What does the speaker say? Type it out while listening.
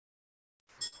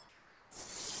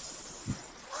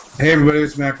Hey everybody,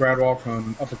 it's Mac Radwall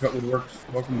from Uppercut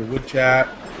Woodworks. Welcome to Woodchat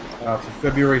for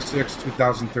February 6,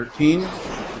 2013.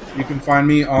 You can find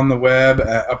me on the web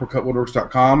at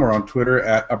uppercutwoodworks.com or on Twitter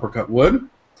at uppercutwood.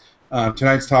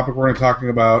 Tonight's topic, we're going to be talking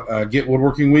about Get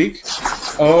Woodworking Week.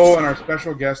 Oh, and our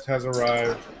special guest has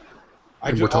arrived. All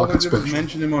I did was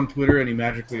mention him on Twitter and he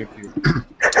magically appeared.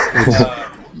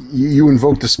 You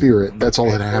invoked the spirit. That's all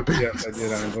that happened. Yes, I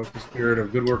did. I invoked the spirit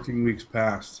of Good Working Weeks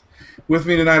past. With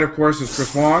me tonight, of course, is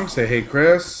Chris Wong. Say hey,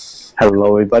 Chris.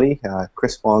 Hello, everybody.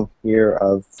 Chris Wong here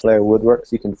of Flair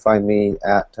Woodworks. You can find me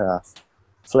at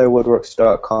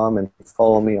flairwoodworks.com and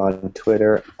follow me on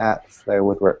Twitter at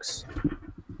flairwoodworks.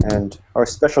 And our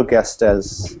special guest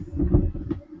as...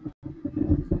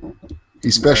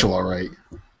 He's special, all right.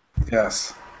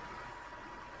 Yes.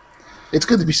 It's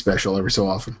good to be special every so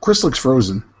often. Chris looks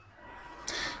frozen.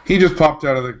 He just popped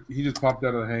out of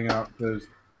the hangout because...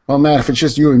 Well, Matt, if it's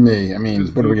just you and me, I mean,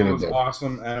 what are we going to do?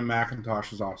 Awesome, and a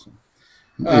Macintosh is awesome.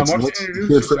 Let's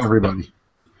hear for everybody.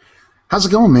 How's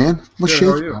it going, man? What's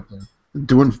shaking out there?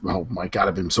 Doing? Oh my God,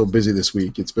 I've been so busy this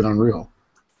week. It's been unreal.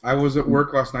 I was at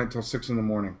work last night till 6 in the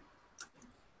morning.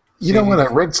 You know what? I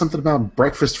read something about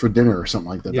breakfast for dinner or something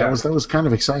like that. Yeah. That was kind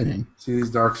of exciting. See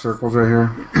these dark circles right here?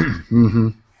 Mm-hmm.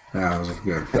 Yeah, that was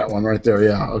good. That one right there.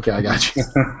 Yeah. Okay, I got you.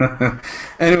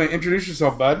 Anyway, introduce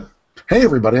yourself, bud. Hey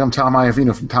everybody, I'm Tom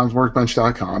Iavino from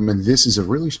Tom'sWorkbench.com, and this is a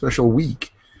really special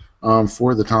week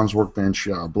for the Tom's Workbench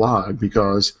blog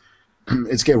because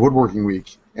it's Get Woodworking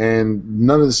Week, and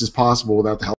none of this is possible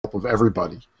without the help of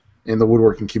everybody in the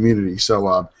woodworking community.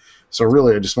 So,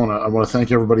 really, I want to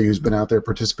thank everybody who's been out there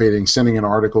participating, sending in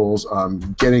articles,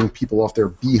 getting people off their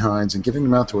behinds, and getting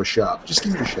them out to a shop. Just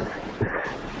give it a shot.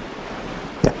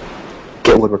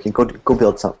 Get woodworking. Go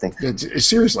build something.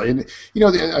 Seriously, and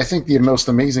I think the most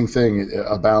amazing thing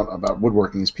about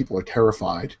woodworking is people are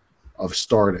terrified of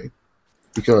starting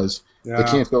because they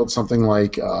can't build something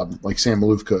like Sam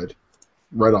Malouf could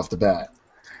right off the bat,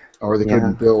 or they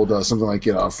couldn't build something like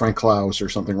Frank Klaus or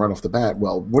something right off the bat.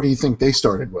 Well, what do you think they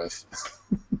started with?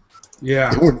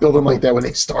 Yeah, they weren't building like that when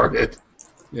they started.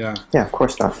 Yeah. Yeah, of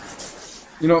course not.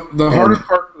 You know, the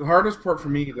hardest part for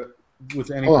me with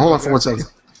any. Hold on for 1 second.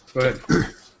 But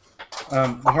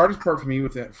the hardest part for me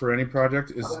for any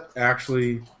project is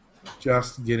actually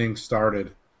just getting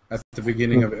started at the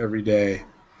beginning of every day.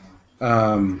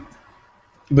 But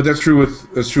that's true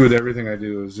with everything I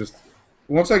do. Is just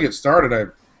once I get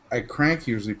started, I crank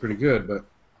usually pretty good. But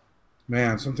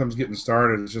man, sometimes getting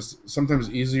started is just sometimes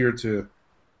easier to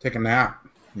take a nap,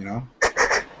 And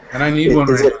I need one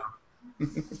right now.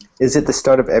 Is it the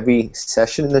start of every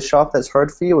session in the shop that's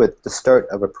hard for you, or the start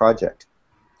of a project?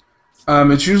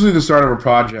 It's usually the start of a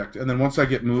project, and then once I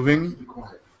get moving,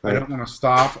 I don't want to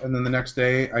stop, and then the next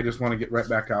day I just want to get right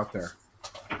back out there.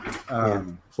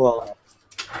 Well,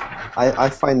 I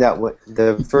find that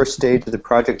the first stage of the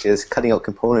project is cutting out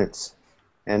components,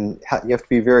 and you have to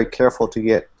be very careful to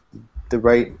get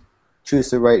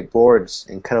choose the right boards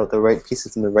and cut out the right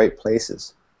pieces in the right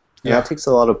places. And that takes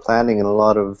a lot of planning and a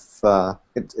lot of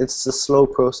it's a slow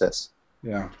process.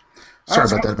 Yeah. Sorry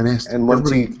about that, Vanessa. And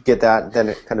once you get that, then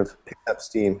it kind of picks up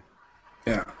steam.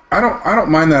 Yeah, I don't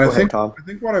mind that. Go ahead, Tom. I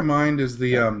think what I mind is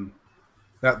the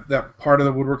that part of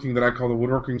the woodworking that I call the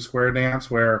woodworking square dance,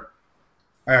 where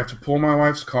I have to pull my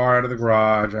wife's car out of the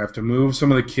garage. I have to move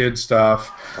some of the kids'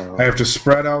 stuff. I have to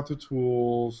spread out the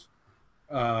tools,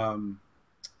 and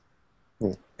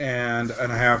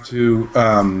I have to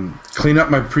clean up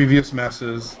my previous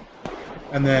messes.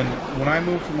 And then when I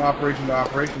move from operation to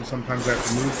operation, sometimes I have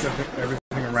to move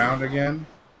everything around again.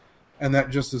 And that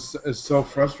just is so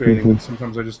frustrating. And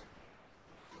sometimes I just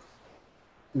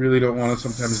really don't want to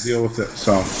sometimes deal with it.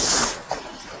 So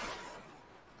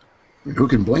who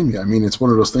can blame you? I mean, it's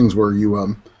one of those things where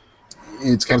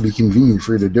it's got to be convenient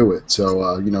for you to do it.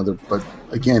 So, but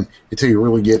again, until you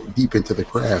really get deep into the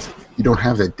craft, you don't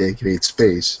have that dedicated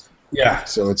space. Yeah.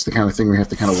 So it's the kind of thing we have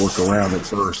to kind of work around at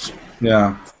first.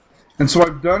 Yeah. And so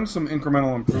I've done some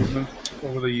incremental improvements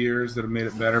over the years that have made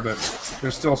it better, but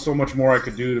there's still so much more I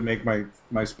could do to make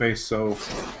my space so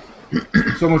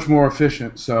much more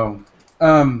efficient. So,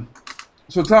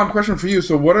 so Tom, question for you.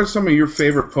 So, what are some of your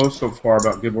favorite posts so far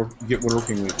about Get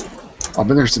Woodworking Week? But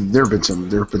there have been some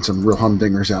real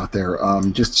humdingers out there.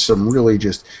 Just a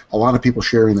lot of people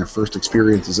sharing their first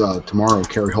experiences. Tomorrow,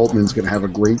 Carrie Holtman's going to have a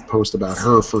great post about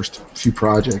her first few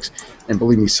projects, and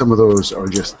believe me, some of those are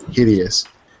just hideous.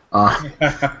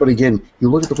 But again,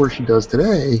 you look at the work she does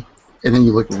today, and then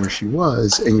you look at where she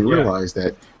was, and you realize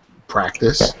that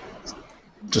practice,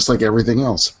 just like everything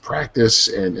else, practice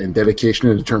and dedication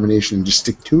and determination and just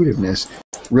stick-to-itiveness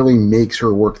really makes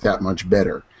her work that much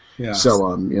better. Yeah.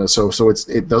 So so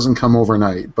it doesn't come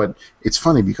overnight. But it's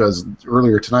funny because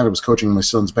earlier tonight I was coaching my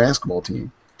son's basketball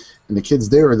team, and the kids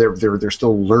there, they're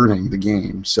still learning the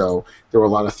game. So there were a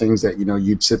lot of things that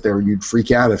you'd sit there and you'd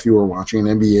freak out if you were watching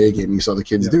an NBA game and you saw the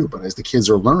kids do. But as the kids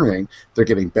are learning, they're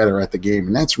getting better at the game,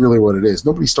 and that's really what it is.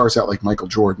 Nobody starts out like Michael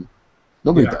Jordan.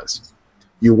 Nobody does.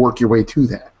 You work your way to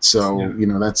that. So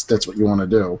that's what you want to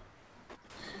do.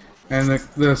 And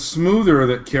the smoother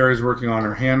that Carrie's working on,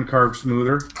 her hand carved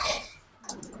smoother.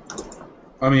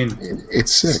 I mean,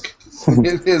 it's sick.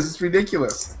 It is. It's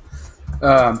ridiculous.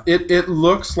 It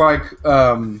looks like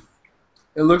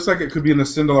it could be in the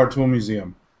Sindelar Tool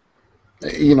Museum.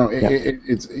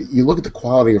 It's you look at the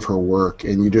quality of her work,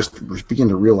 and you just begin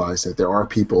to realize that there are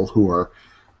people who are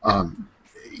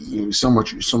so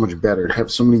much better,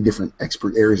 have so many different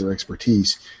areas of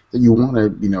expertise that you want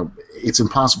to. It's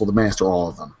impossible to master all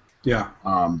of them. Yeah.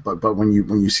 But when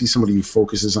you see somebody who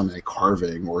focuses on that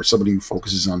carving, or somebody who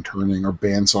focuses on turning, or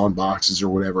bandsawing boxes or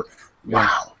whatever,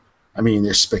 wow! I mean,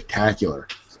 they're spectacular.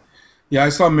 Yeah, I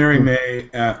saw Mary May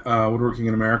at Woodworking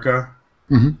in America,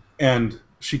 and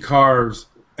she carves,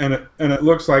 and it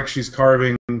looks like she's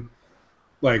carving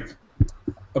like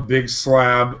a big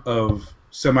slab of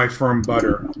semi-firm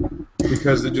butter,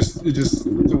 because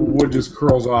the wood just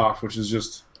curls off, which is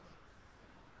just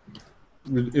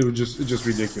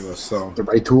ridiculous. So the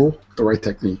right tool, the right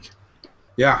technique.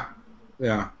 Yeah,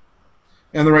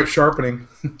 and the right sharpening.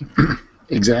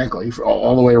 Exactly,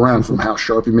 all the way around, from how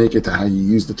sharp you make it to how you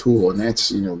use the tool, and that's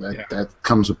that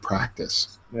comes with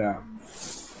practice. Yeah.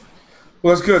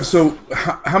 Well, that's good. So,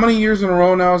 how many years in a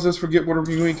row now is this for Get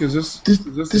Woodworking Week? Is this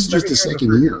is just the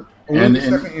second year? And the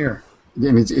second year.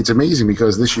 And it's amazing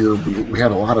because this year we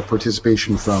had a lot of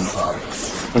participation from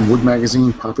Wood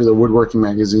Magazine, Popular Woodworking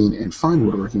Magazine, and Fine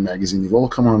Woodworking Magazine. They've all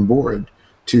come on board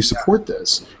to support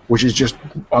this, which is just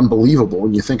unbelievable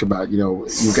when you think about,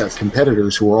 you've got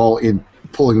competitors who are all in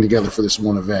pulling together for this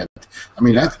one event. I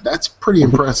mean, that's pretty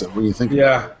impressive when you think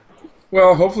about it.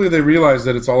 Well, hopefully they realize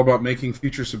that it's all about making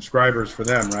future subscribers for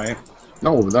them, right?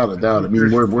 No, without a doubt. I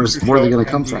mean, where are they going to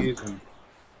come from?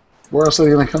 Where else are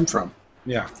they going to come from?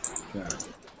 Yeah.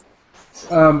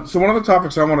 So one of the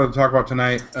topics I wanted to talk about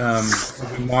tonight, as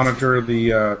we monitor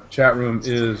the chat room,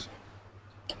 is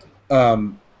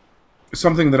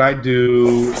something that I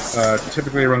do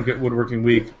typically around Get Woodworking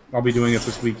Week. I'll be doing it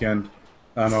this weekend.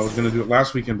 I was going to do it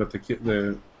last weekend, but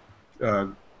the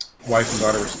wife and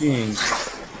daughter were skiing.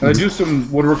 And I do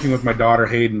some woodworking with my daughter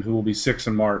Hayden, who will be 6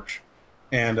 in March.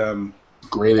 And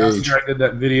great age. I did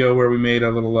that video where we made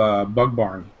a little bug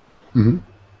barn.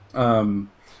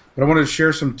 But I wanted to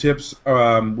share some tips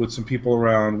with some people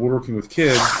around woodworking with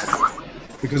kids,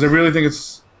 because I really think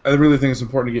it's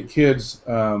important to get kids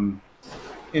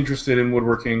interested in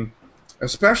woodworking,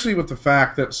 especially with the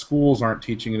fact that schools aren't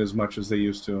teaching it as much as they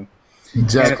used to.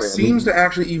 Exactly. And it seems to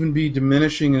actually even be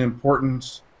diminishing in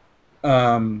importance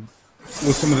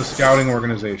with some of the scouting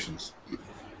organizations.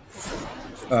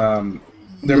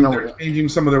 They're changing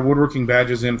some of their woodworking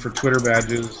badges in for Twitter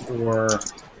badges, or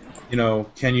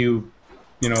can you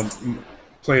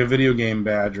play a video game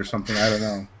badge or something. I don't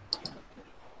know.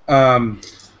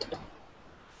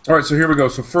 All right, so here we go.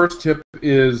 So first tip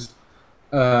is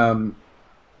probably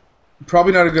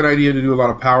not a good idea to do a lot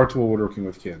of power tool woodworking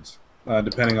with kids,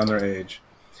 depending on their age.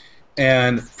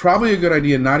 And probably a good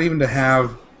idea not even to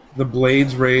have the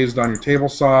blades raised on your table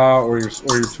saw or your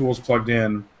tools plugged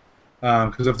in,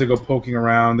 because if they go poking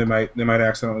around, they might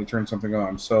accidentally turn something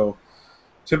on. So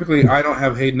typically, I don't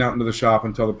have Hayden out into the shop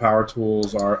until the power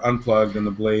tools are unplugged and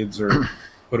the blades are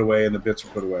put away and the bits are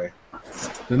put away.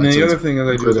 And then the other thing that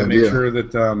I do is I make sure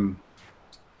that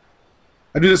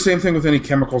I do the same thing with any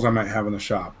chemicals I might have in the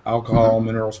shop: alcohol,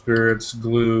 mineral spirits,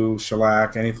 glue,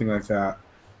 shellac, anything like that.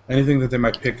 Anything that they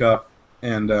might pick up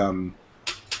and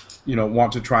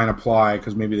want to try and apply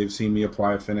because maybe they've seen me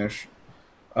apply a finish,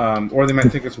 or they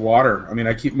might think it's water. I mean,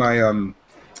 I keep my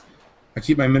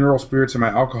mineral spirits and my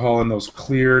alcohol in those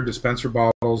clear dispenser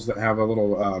bottles that have a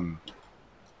little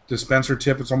dispenser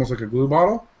tip. It's almost like a glue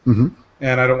bottle, and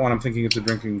I don't want them thinking it's a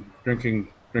drinking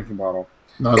bottle.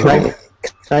 Can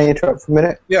I interrupt for a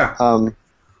minute? Yeah.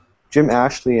 Jim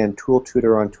Ashley and Tool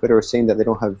Tutor on Twitter are saying that they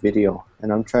don't have video,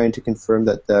 and I'm trying to confirm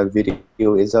that the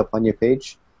video is up on your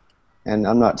page, and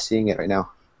I'm not seeing it right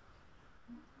now.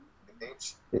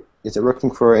 Is it working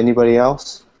for anybody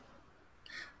else?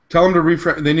 Tell them to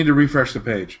refresh. They need to refresh the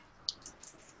page,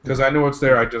 because I know it's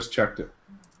there. I just checked it.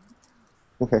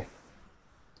 Okay.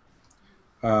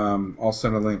 I'll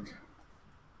send a link.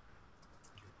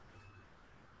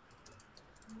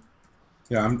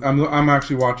 Yeah, I'm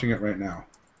actually watching it right now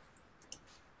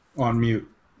on mute.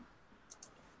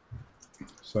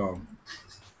 So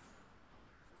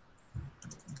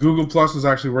Google Plus is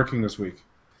actually working this week.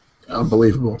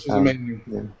 Unbelievable. Which is amazing.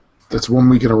 Yeah. That's 1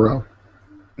 week in a row.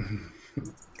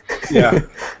 Yeah,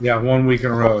 1 week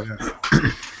in a row.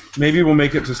 Yeah. Maybe we'll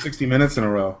make it to 60 minutes in a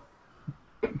row.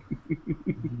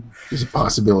 There's a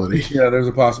possibility. Yeah, there's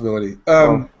a possibility.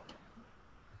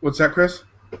 What's that, Chris?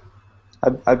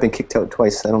 I've been kicked out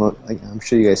twice. I don't know. I'm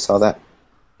sure you guys saw that.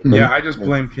 Yeah, I just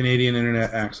blame Canadian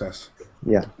internet access.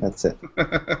 Yeah, that's it.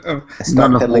 I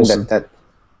stopped pedaling that.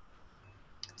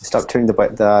 Stop turning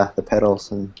the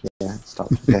pedals and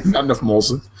stop. Okay. Not enough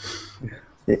Molson.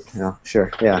 Yeah,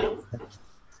 sure. Yeah.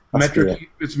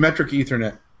 It's metric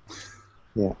Ethernet.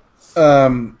 Yeah.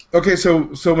 Okay,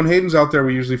 so when Hayden's out there,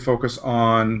 we usually focus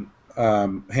on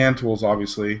hand tools,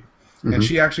 obviously, and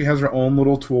she actually has her own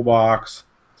little toolbox,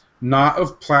 not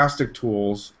of plastic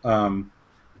tools.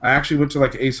 I actually went to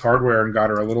like Ace Hardware and got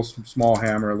her a little small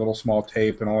hammer, a little small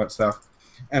tape, and all that stuff,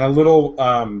 and a little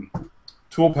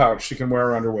tool pouch she can wear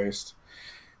around her waist.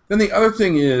 Then the other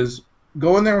thing is,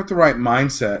 go in there with the right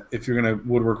mindset if you're going to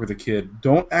woodwork with a kid.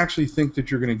 Don't actually think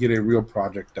that you're going to get a real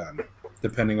project done,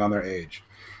 depending on their age.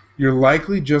 You're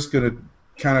likely just going to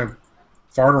kind of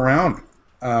fart around.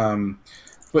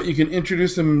 But you can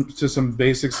introduce them to some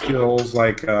basic skills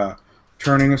like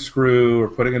turning a screw or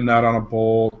putting a nut on a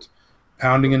bolt,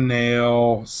 pounding a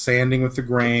nail, sanding with the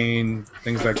grain,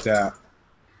 things like that.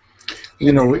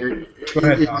 You know, go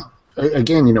ahead, Tom.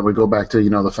 Again, you know, we go back to, you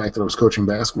know, the fact that I was coaching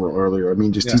basketball earlier. I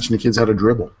mean, just teaching the kids how to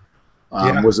dribble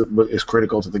is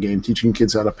critical to the game. Teaching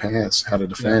kids how to pass, how to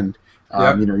defend.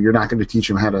 You know, you're not going to teach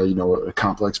them how to, you know, a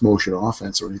complex motion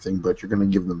offense or anything, but you're going to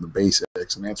give them the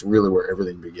basics, and that's really where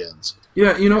everything begins.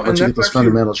 Yeah, you know, once you get those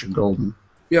fundamentals, you're golden.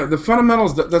 Yeah, the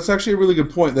fundamentals. That's actually a really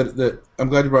good point that I'm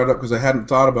glad you brought it up because I hadn't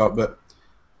thought about. But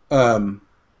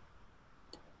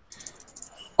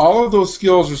all of those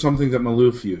skills are something that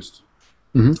Maloof used,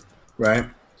 right?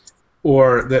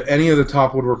 Or that any of the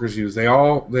top woodworkers use. They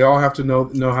all have to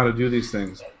know how to do these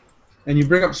things. And you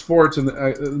bring up sports,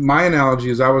 and my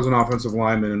analogy is I was an offensive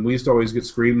lineman, and we used to always get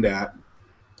screamed at.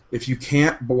 If you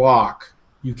can't block,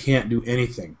 you can't do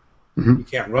anything. You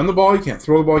can't run the ball, you can't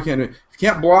throw the ball, you can't do it. If you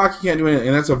can't block, you can't do anything,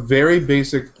 and that's a very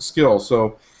basic skill.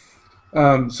 So,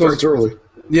 starts early.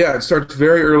 Yeah, it starts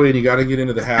very early, and you got to get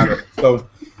into the habit. So,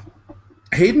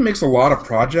 Hayden makes a lot of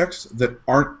projects that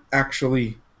aren't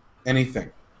actually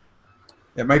anything.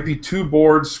 It might be two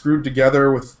boards screwed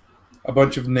together with a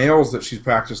bunch of nails that she's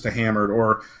practiced to hammered,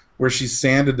 or where she's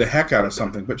sanded the heck out of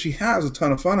something. But she has a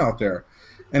ton of fun out there.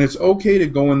 And it's okay to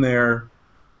go in there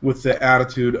with the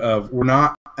attitude of, we're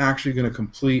not actually going to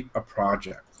complete a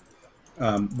project.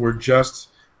 We're just,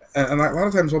 and a lot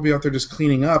of times we'll be out there just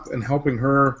cleaning up and helping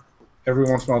her every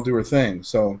once in a while do her thing.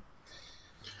 So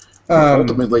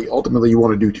ultimately you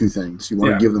want to do two things. You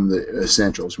want to give them the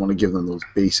essentials. You want to give them those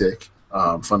basic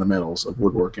fundamentals of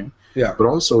woodworking. Yeah. But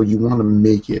also you want to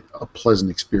make it a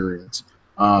pleasant experience.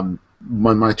 When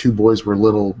my two boys were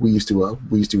little, we used to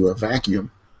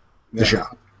vacuum the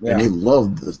shop. Yeah. And they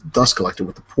loved the dust collector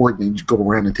with the port, and they'd go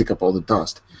around and take up all the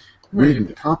dust. We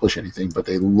didn't accomplish anything, but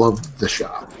they loved the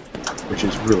shop, which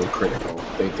is really critical.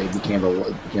 They began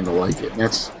to like it, and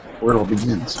that's where it all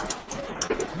begins.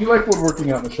 You like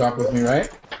woodworking out in the shop with me,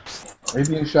 right? Are you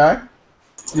being shy?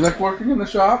 You like working in the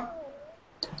shop?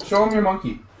 Show him your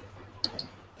monkey.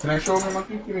 Can I show him your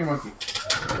monkey? Give me your monkey.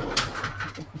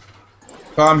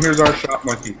 Tom, here's our shop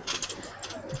monkey.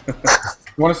 You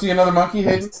want to see another monkey,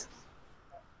 Hayden?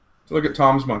 Look at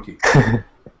Tom's monkey.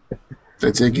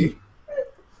 That's Iggy.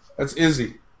 That's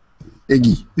Izzy.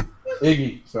 Iggy.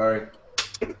 Iggy, sorry.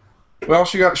 Well,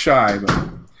 she got shy,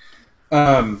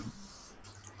 but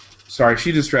sorry,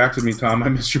 she distracted me, Tom. I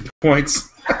missed your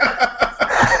points.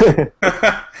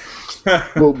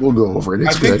 we'll go over it.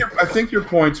 I think your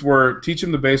points were teach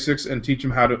them the basics and teach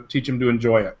them to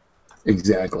enjoy it.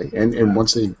 Exactly, and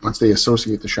once they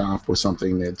associate the shop with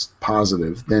something that's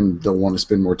positive, then they'll want to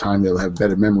spend more time. They'll have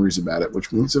better memories about it,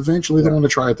 which means eventually they'll want to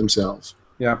try it themselves.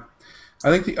 Yeah,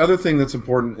 I think the other thing that's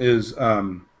important is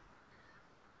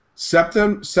set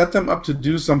them up to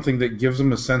do something that gives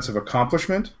them a sense of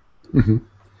accomplishment,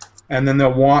 and then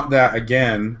they'll want that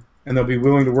again, and they'll be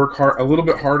willing to work a little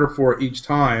bit harder for it each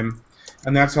time,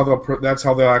 and that's how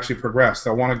they'll actually progress.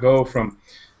 They'll want to go from.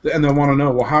 And they'll want to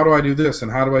know, well, how do I do this,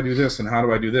 and how do I do this, and how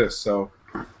do I do this? So,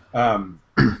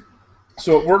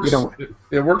 so it works.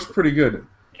 It works pretty good.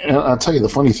 And I'll tell you, the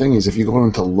funny thing is, if you go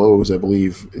into Lowe's, I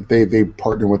believe they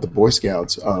partner with the Boy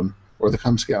Scouts or the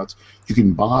Cub Scouts. You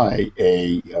can buy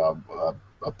a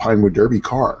Pinewood Derby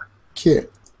car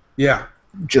kit. Yeah.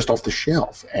 Just off the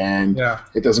shelf, and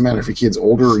it doesn't matter if your kid's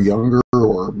older or younger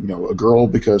or a girl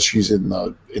because she's in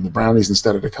the Brownies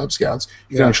instead of the Cub Scouts.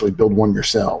 You can actually build one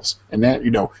yourselves, and that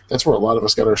that's where a lot of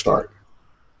us got our start.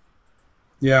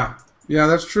 Yeah,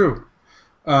 that's true.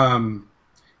 And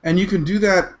you can do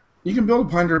that. You can build a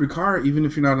Pine Derby car even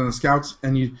if you're not in the Scouts,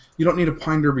 and you don't need a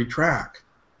Pine Derby track.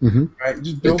 Mm-hmm. Right?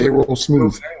 Just build they roll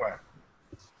smooth anyway.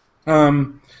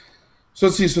 So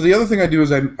let's see. So the other thing I do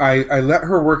is I let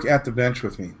her work at the bench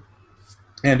with me,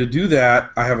 and to do that,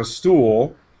 I have a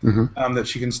stool that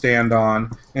she can stand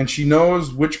on, and she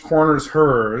knows which corner is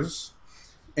hers,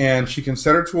 and she can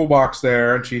set her toolbox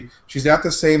there, and she's at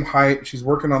the same height. She's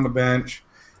working on the bench,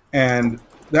 and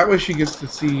that way she gets to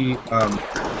see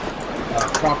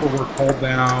proper work hold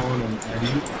down and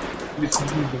use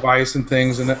the device and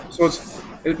things, and so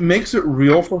it makes it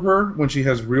real for her when she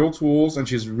has real tools and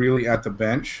she's really at the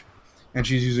bench, and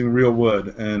she's using real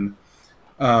wood, and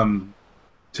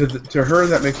to her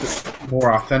that makes it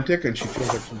more authentic, and she feels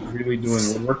like she's really doing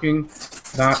woodworking,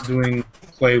 not doing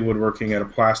clay woodworking at a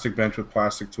plastic bench with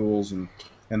plastic tools and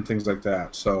things like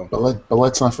that. So, but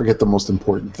let's not forget the most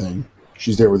important thing.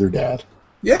 She's there with her dad.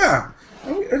 Yeah,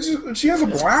 she has a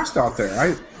blast out there.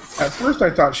 At first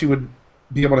I thought she would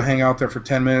be able to hang out there for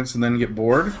 10 minutes and then get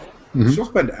bored. She'll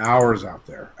spend hours out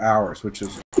there, which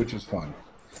is fun.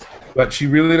 But she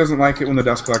really doesn't like it when the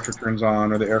dust collector turns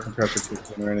on or the air compressor kicks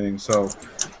in or anything. So,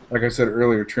 like I said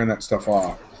earlier, turn that stuff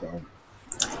off. So,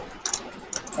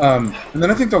 and then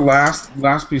I think the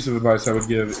last piece of advice I would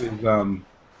give is,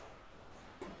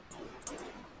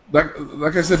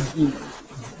 like I said, you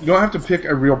don't have to pick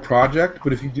a real project,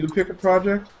 but if you do pick a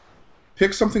project,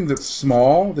 pick something that's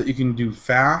small that you can do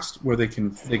fast, where they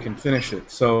can finish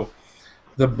it. So,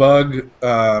 the bug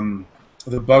barn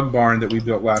that we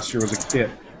built last year was a kit.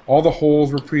 All the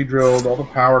holes were pre-drilled. All the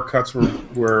power cuts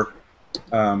were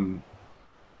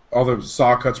all the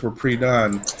saw cuts were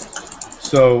pre-done.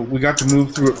 So we got to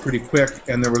move through it pretty quick,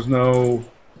 and there was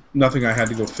nothing I had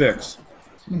to go fix.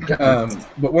 Okay.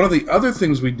 But one of the other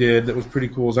things we did that was pretty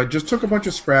cool is I just took a bunch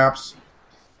of scraps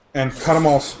and cut them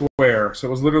all square. So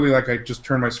it was literally like I just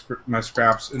turned my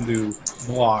scraps into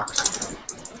blocks,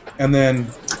 and then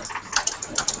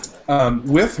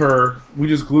with her, we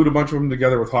just glued a bunch of them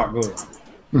together with hot glue.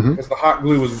 Because the hot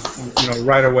glue was,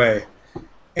 right away.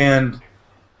 And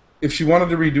if she wanted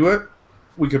to redo it,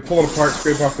 we could pull it apart,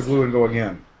 scrape off the glue, and go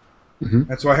again.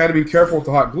 And so I had to be careful with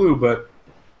the hot glue, but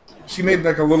she made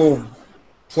like a little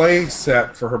play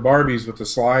set for her Barbies with the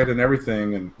slide and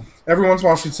everything. And every once in a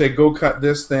while she'd say, "Go cut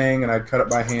this thing," and I'd cut it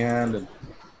by hand. And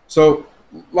so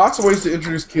lots of ways to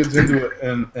introduce kids into it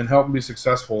and help them be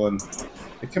successful. And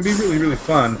it can be really, really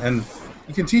fun. And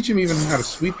you can teach them even how to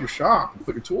sweep your shop and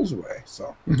put your tools away.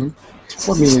 So, well,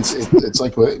 I mean, it's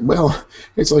like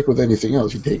it's like with anything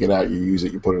else. You take it out, you use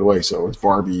it, you put it away. So it's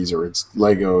Barbies or it's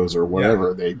Legos or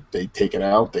whatever. Yeah. They take it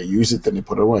out, they use it, then they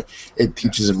put it away. It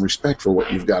teaches them respect for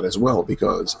what you've got as well,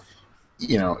 because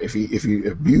if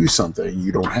you abuse something,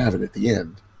 you don't have it at the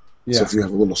end. Yeah. So if you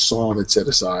have a little saw that's set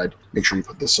aside, make sure you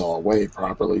put the saw away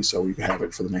properly so you can have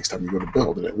it for the next time you go to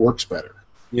build, and it works better.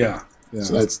 Yeah. Yeah.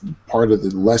 So that's part of the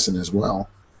lesson as well.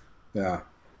 Yeah.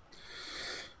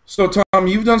 So Tom,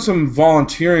 you've done some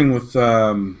volunteering with,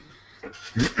 I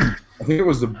think it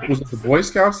was the Boy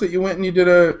Scouts that you went and you did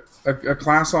a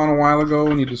class on a while ago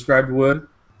when you described wood?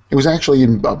 It was actually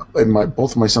in both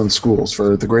of my son's schools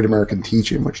for the Great American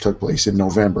Teach-In, which took place in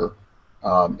November.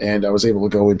 And I was able to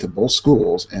go into both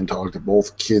schools and talk to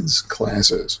both kids'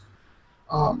 classes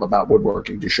about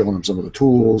woodworking, just showing them some of the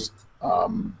tools,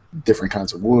 different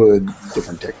kinds of wood,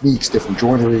 different techniques, different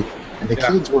joinery, and the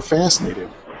kids were fascinated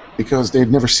because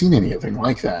they'd never seen anything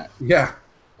like that. Yeah,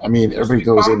 I mean, everybody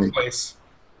goes in.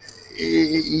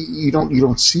 You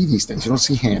don't see these things. You don't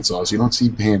see handsaws. You don't see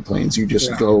hand planes. You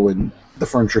just go and the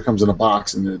furniture comes in a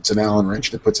box and it's an Allen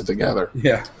wrench that puts it together.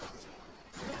 Yeah.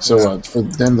 So for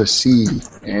them to see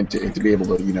and to be able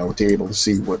to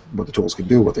see what the tools can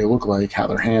do, what they look like, how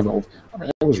they're handled, I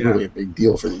mean, that was really a big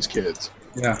deal for these kids.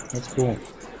 Yeah, that's cool.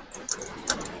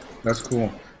 That's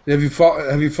cool. Have you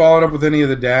followed up with any of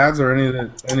the dads or any of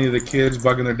the kids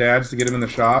bugging their dads to get them in the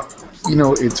shop?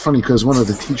 It's funny because one of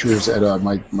the teachers at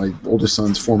my oldest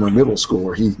son's former middle school,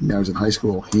 where he now is in high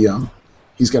school,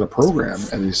 he's got a program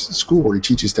at his school where he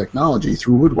teaches technology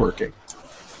through woodworking,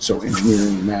 so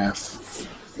engineering, math,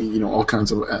 all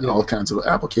kinds of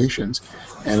applications.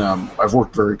 And I've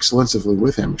worked very extensively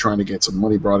with him, trying to get some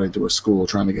money brought into a school,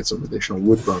 trying to get some additional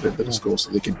wood brought into the school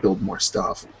so they can build more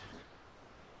stuff.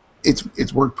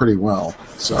 It's worked pretty well,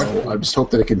 so I just hope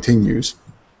that it continues.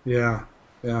 Yeah,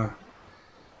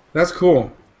 that's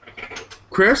cool.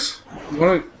 Chris,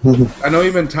 I know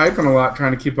you've been typing a lot,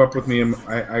 trying to keep up with me, and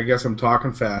I guess I'm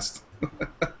talking fast.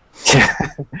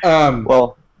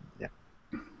 Well, yeah.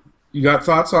 You got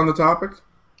thoughts on the topic?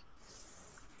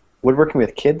 Woodworking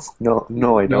with kids? No,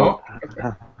 I don't. No?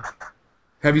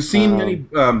 Have you seen many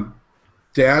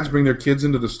dads bring their kids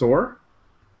into the store?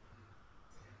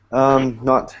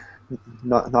 Not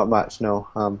much. No.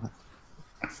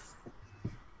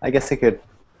 I guess I could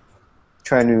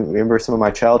try and remember some of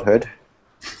my childhood.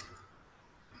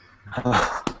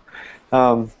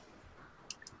 I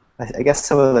guess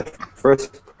some of the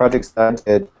first projects that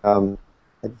I did, I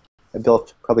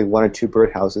built probably 1 or 2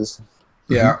 birdhouses.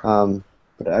 Yeah.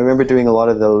 But I remember doing a lot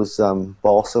of those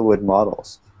balsa wood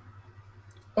models.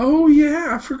 Oh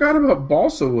yeah, I forgot about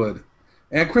balsa wood.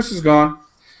 And Chris is gone.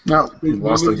 No, We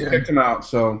picked him out.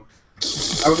 So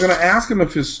I was going to ask him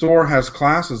if his store has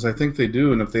classes. I think they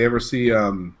do, and if they ever see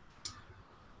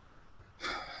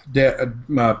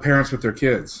parents with their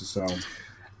kids. So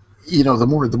you know, the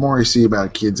more I see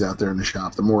about kids out there in the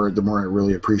shop, the more I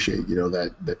really appreciate, you know,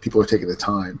 that people are taking the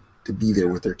time to be there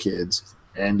with their kids,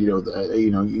 and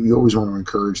you always want to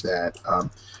encourage that.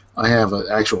 I have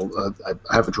I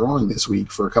have a drawing this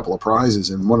week for a couple of prizes,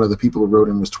 and one of the people who wrote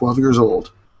in was 12 years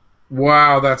old.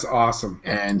 Wow, that's awesome!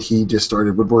 And he just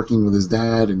started woodworking with his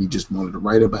dad, and he just wanted to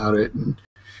write about it. And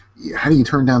how do you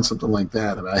turn down something like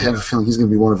that? I mean, I have a feeling he's going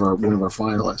to be one of our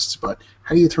finalists. But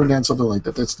how do you turn down something like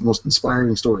that? That's the most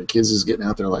inspiring story. Kids is getting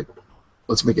out there like,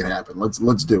 let's make it happen.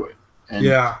 Let's do it. And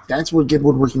that's what Get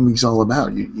Woodworking Week's all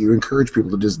about. You encourage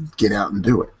people to just get out and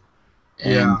do it.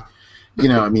 And you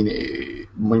know, I mean,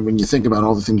 when you think about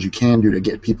all the things you can do to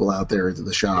get people out there into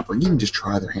the shop, or even just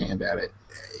try their hand at it.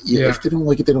 If they don't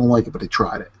like it, they don't like it, but they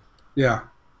tried it. Yeah.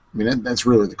 I mean, that's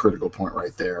really the critical point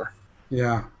right there.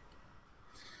 Yeah.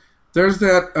 There's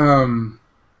that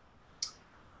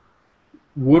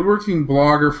woodworking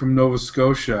blogger from Nova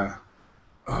Scotia.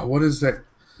 Oh, what is that?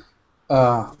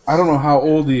 I don't know how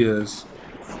old he is.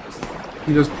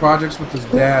 He does projects with his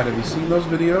dad. Have you seen those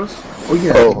videos? Oh,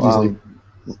 yeah.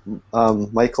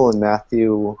 Michael and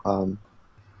Matthew.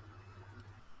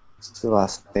 What's the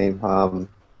last name?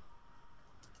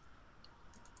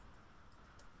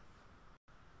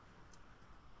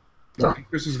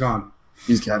 Chris is gone.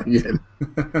 He's got it again.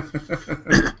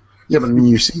 Yeah, but I mean,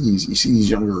 you see these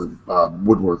younger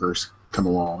woodworkers come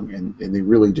along, and they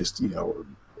really just, you know,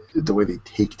 the way they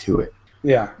take to it.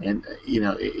 Yeah. And you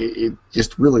know, it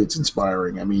just really, it's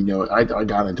inspiring. I mean, you know, I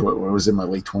got into it when I was in my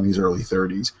late 20s, early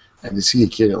 30s, and to see a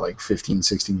kid at like 15,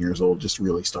 16 years old just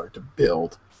really start to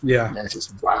build. Yeah. That's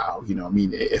just wow. You know, I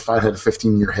mean, if I had a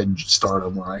 15-year head start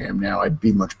on where I am now, I'd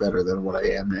be much better than what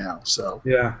I am now. So.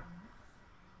 Yeah.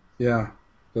 Yeah,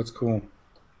 that's cool.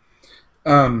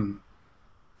 That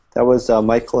was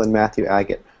Michael and Matthew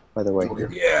Agate, by the way.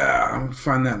 Yeah, I'm gonna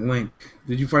find that link.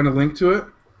 Did you find a link to it?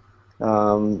 The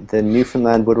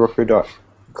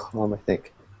NewfoundlandWoodworker.com, I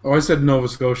think. Oh, I said Nova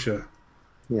Scotia.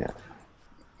 Yeah.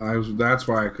 That's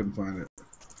why I couldn't find it.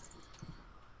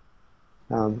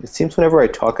 It seems whenever I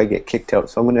talk, I get kicked out,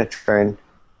 so I'm going to try and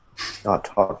not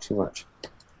talk too much.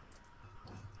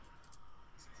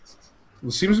 Well,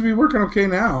 it seems to be working okay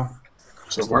now.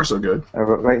 So far, so good.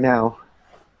 Right now.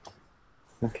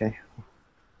 Okay.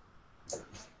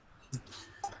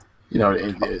 You know,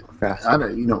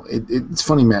 it's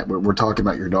funny, Matt. We're talking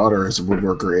about your daughter as a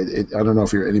woodworker. I don't know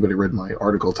if anybody read my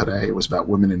article today. It was about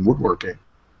women in woodworking,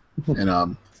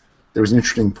 and there was an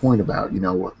interesting point about, you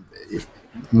know, if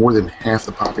more than half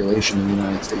the population in the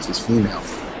United States is female,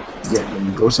 yet when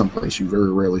you go someplace, you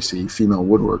very rarely see female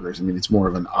woodworkers. I mean, it's more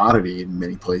of an oddity in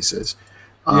many places.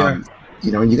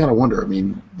 You know, and you got to wonder. I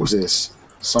mean, was this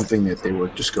something that they were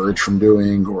discouraged from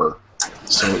doing, or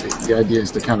so the idea is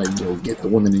to kind of, you know, get the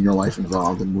women in your life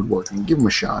involved in woodworking, give them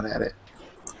a shot at it,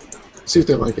 see if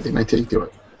they like it. They might take to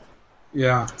it.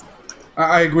 Yeah,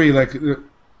 I agree. Like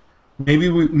maybe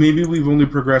we've only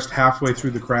progressed halfway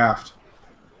through the craft.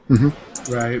 Mm-hmm.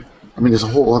 Right. I mean, there's a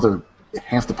whole other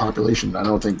half the population I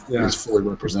don't think is fully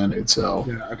represented. So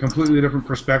yeah, a completely different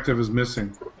perspective is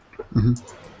missing. Mm-hmm.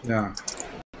 Yeah.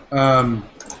 I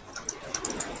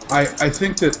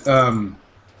think that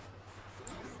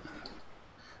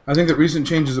recent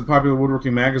changes at Popular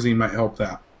Woodworking Magazine might help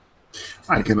that.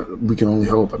 We can only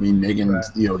hope. I mean,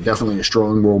 Megan's, you know, definitely a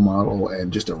strong role model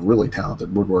and just a really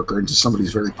talented woodworker, and just somebody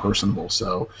who's very personable.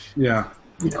 So yeah,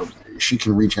 you know, she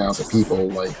can reach out to people,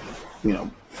 like, you know,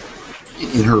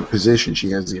 in her position, she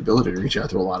has the ability to reach out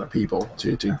to a lot of people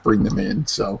to bring them in.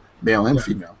 So male and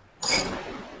female.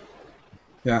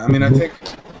 Yeah, I mean, I think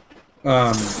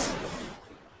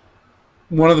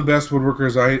one of the best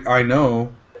woodworkers I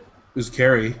know is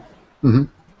Carrie. Mm-hmm.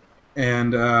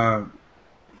 And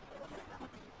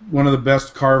one of the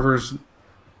best carvers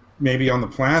maybe on the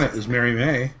planet is Mary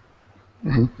May.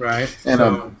 right? And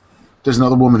So there's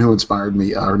another woman who inspired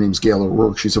me. Her name's Gail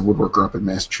O'Rourke. She's a woodworker up in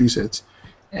Massachusetts.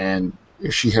 And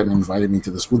if she hadn't invited me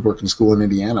to this woodworking school in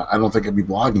Indiana, I don't think I'd be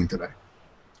blogging today.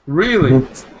 really,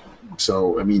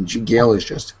 So, I mean, Gail is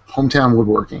just hometown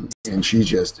woodworking, and she's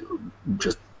just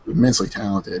immensely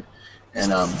talented.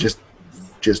 And just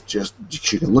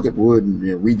she can look at wood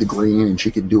and read the grain, and she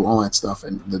can do all that stuff.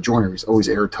 And the joinery is always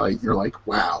airtight. You're like,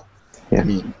 wow. Yeah. I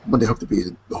mean, but they hope to be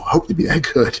that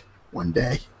good one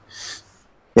day.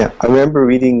 Yeah, I remember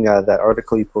reading that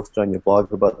article you posted on your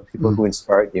blog about the people who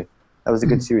inspired you. That was a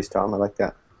good series, Tom. I like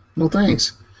that. Well,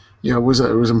 thanks. It was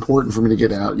important for me to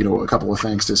get out, a couple of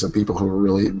thanks to some people who were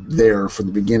really there from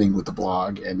the beginning with the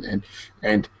blog, and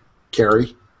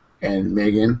Carrie, and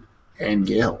Megan, and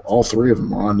Gail. All three of them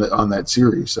were on that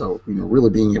series. So really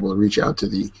being able to reach out to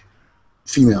the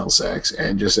female sex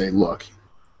and just say, look,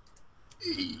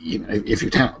 if you're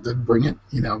talented, bring it.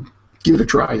 Give it a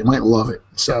try. You might love it.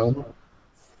 So.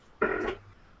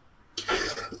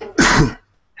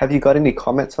 Have you got any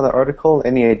comments on the article?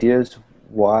 Any ideas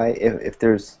why, if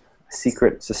there's a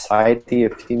secret society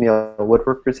of female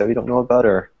woodworkers that we don't know about,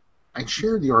 or? I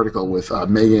shared the article with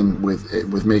Megan,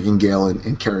 with Megan, Gail,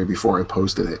 and Carrie before I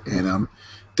posted it, and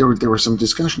there was some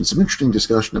interesting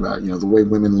discussion about the way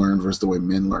women learn versus the way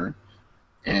men learn,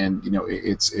 and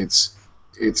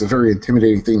it's a very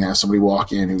intimidating thing to have somebody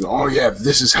walk in and go, oh yeah,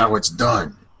 this is how it's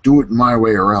done. Do it my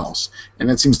way or else, and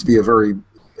that seems to be a very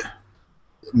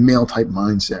male type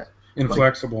mindset.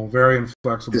 inflexible, very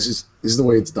inflexible. This is the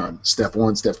way it's done. Step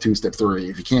 1, step 2, step 3.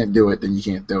 If you can't do it, then you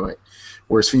can't do it.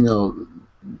 Whereas female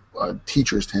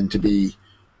teachers tend to be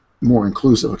more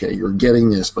inclusive. Okay, you're getting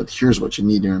this, but here's what you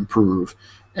need to improve,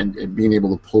 and being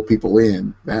able to pull people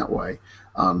in that way.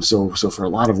 So for a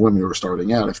lot of women who are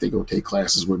starting out, if they go take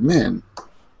classes with men,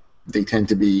 they tend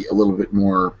to be a little bit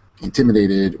more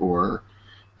intimidated, or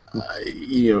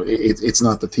it's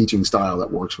not the teaching style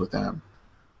that works with them.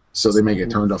 So they may get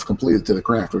turned off completely to the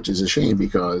craft, which is a shame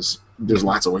because there's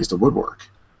lots of ways to woodwork.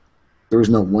 There is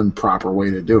no one proper way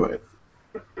to do it.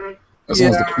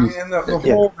 The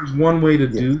whole there's one way to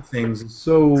do things is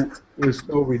so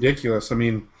ridiculous. I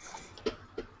mean,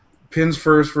 pins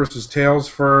first versus tails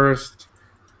first.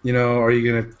 Are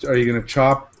you gonna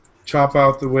chop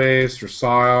out the waste or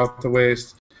saw out the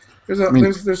waste?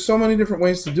 There's so many different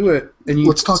ways to do it. And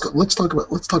let's talk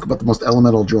about the most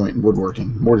elemental joint in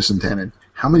woodworking, mortise and tenon.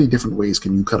 How many different ways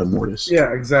can you cut a mortise?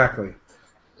 Yeah, exactly.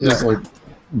 There's like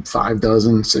 6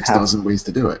 dozen ways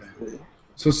to do it.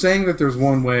 So saying that there's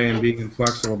one way and being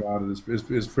inflexible about it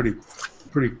is pretty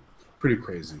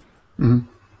crazy. Mm-hmm.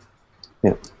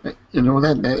 Yeah.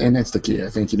 And that's the key. I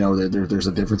think there's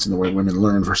a difference in the way women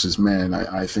learn versus men.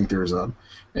 I think there's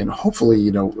and hopefully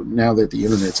now that the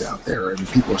internet's out there and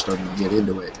people are starting to get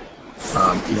into it,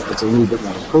 it's a little bit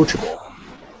more approachable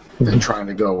than trying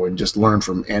to go and just learn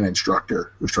from an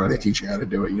instructor who's trying to teach you how to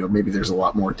do it. Maybe there's a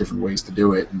lot more different ways to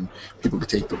do it, and people can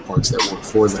take the parts that work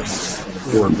for them and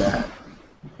absorb that.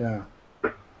 Yeah.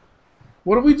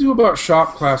 What do we do about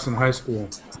shop class in high school?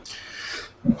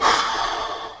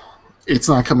 It's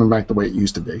not coming back the way it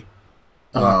used to be.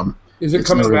 Is it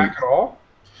coming back at all?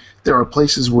 There are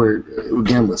places where,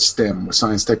 again, with STEM, with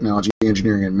science, technology,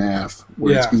 engineering, and math,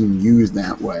 where it's being used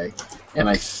that way. And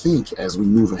I think as we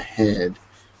move ahead,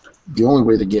 the only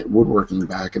way to get woodworking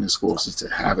back in the schools is to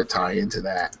have it tie into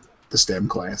the STEM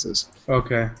classes.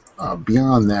 Okay.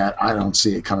 Beyond that, I don't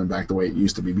see it coming back the way it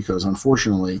used to be because,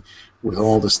 unfortunately, with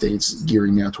all the states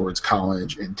gearing now towards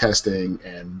college and testing,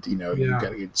 and you've got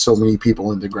to get so many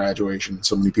people into graduation,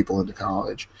 so many people into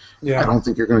college. I don't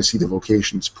think you're going to see the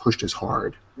vocations pushed as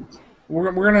hard.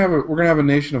 We're gonna have a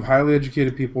nation of highly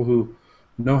educated people who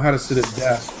know how to sit at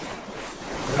desks.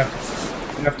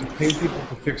 You have to pay people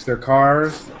to fix their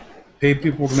cars, pay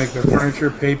people to make their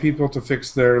furniture, pay people to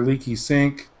fix their leaky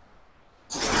sink.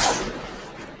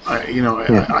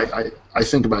 I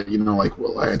think about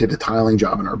I did a tiling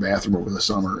job in our bathroom over the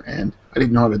summer, and I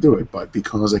didn't know how to do it, but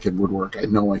because I could woodwork, I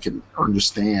know I can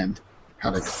understand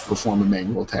how to perform a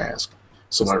manual task.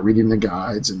 So by reading the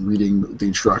guides and reading the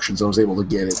instructions, I was able to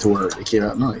get it to where it came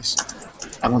out nice.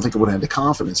 I don't think I would have had the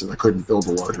confidence if I couldn't build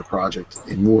a larger project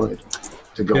in wood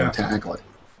to go and tackle it.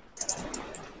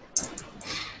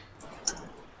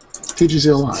 Teaches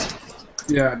you a lot.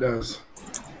 Yeah, it does.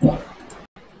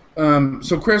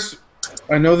 So Chris,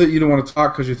 I know that you don't want to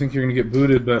talk because you think you're going to get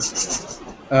booted, but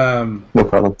no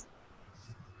problem.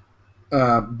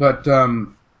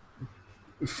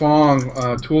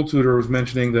 Fong, Tool Tutor, was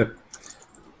mentioning that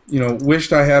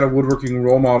wished I had a woodworking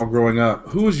role model growing up.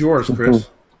 Who was yours, Chris?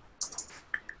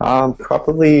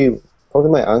 Probably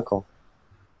my uncle.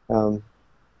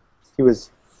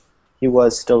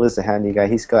 still is a handy guy.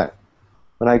 He's got.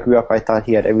 When I grew up, I thought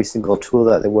he had every single tool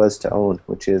that there was to own,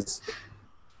 which is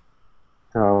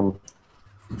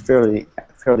fairly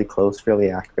close,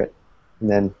 fairly accurate. And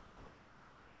then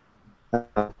he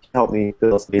helped me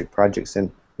build some big projects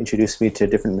and introduced me to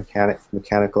different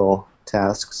mechanical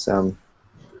tasks,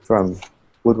 from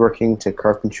woodworking to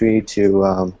carpentry to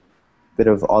a bit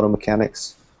of auto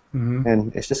mechanics. Mm-hmm.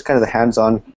 And it's just kind of the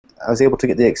hands-on. I was able to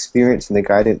get the experience and the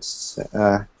guidance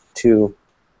to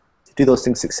do those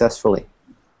things successfully.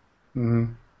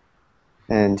 Mm-hmm.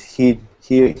 And he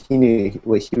knew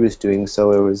what he was doing,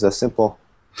 so it was a simple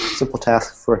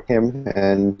task for him,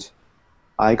 and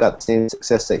I got the same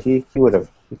success that he would have,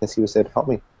 because he was there to help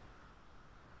me.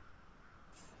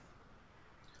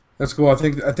 That's cool. I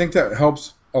think that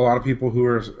helps a lot of people who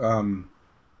are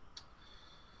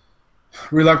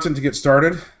reluctant to get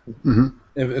started, Mm-hmm.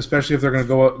 especially if they're going to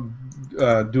go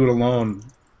do it alone,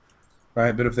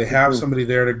 right? But if they have somebody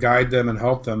there to guide them and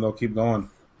help them, they'll keep going.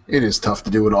 It is tough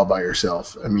to do it all by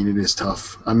yourself. I mean, it is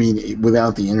tough. I mean,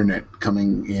 without the internet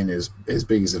coming in as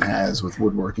big as it has with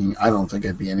woodworking, I don't think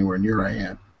I'd be anywhere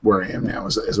near where I am now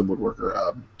as a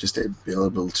woodworker. Just to be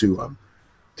able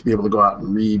to go out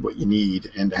and read what you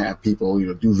need, and to have people,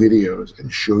 do videos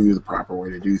and show you the proper way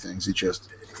to do things.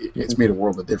 It's made a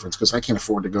world of difference, because I can't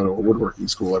afford to go to a woodworking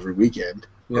school every weekend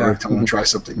or every time I try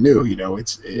something new.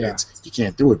 It's you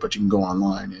can't do it, but you can go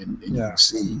online and you can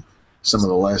see some of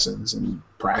the lessons and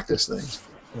practice things.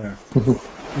 Yeah.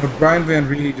 Brian Van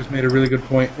Reedy just made a really good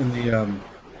point in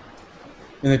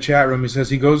the chat room. He says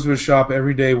he goes to his shop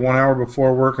every day, 1 hour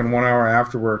before work and 1 hour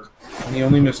after work, and he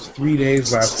only missed 3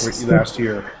 days last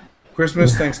year.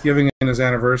 Christmas, Thanksgiving, and his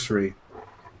anniversary.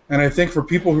 And I think for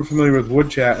people who are familiar with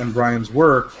Woodchat and Brian's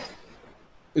work,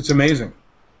 it's amazing,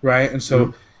 right? And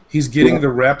so he's getting the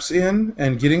reps in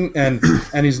and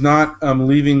and he's not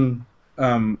leaving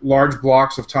large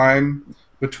blocks of time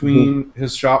between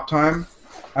his shop time.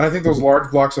 And I think those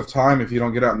large blocks of time, if you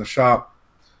don't get out in the shop,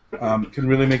 can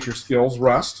really make your skills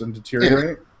rust and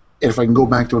deteriorate. And if I can go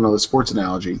back to another sports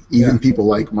analogy, even people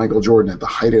like Michael Jordan at the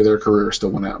height of their career still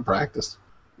went out and practiced.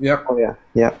 Yep. Oh, yeah.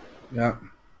 Yeah. Yeah.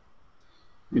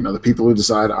 The people who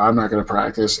decide, I'm not going to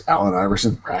practice, Allen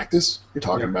Iverson, practice? You're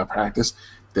talking about practice?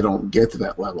 They don't get to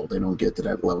that level. They don't get to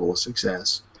that level of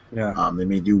success. Yeah. They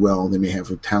may do well, they may have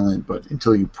a talent, but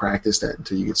until you practice that,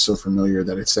 until you get so familiar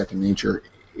that it's second nature,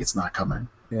 it's not coming.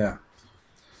 Yeah.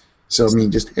 So, I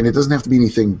mean, and it doesn't have to be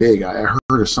anything big. I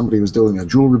heard of somebody who was doing a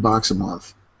jewelry box a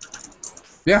month.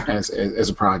 Yeah. As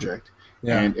a project.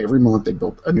 Yeah. And every month they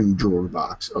built a new jewelry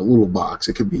box, a little box.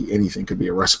 It could be anything. It could be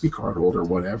a recipe card holder,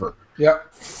 whatever. Yeah.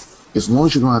 As long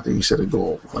as you go out there, you set a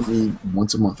goal.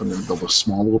 Once a month, I'm going to build a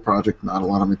small little project, not a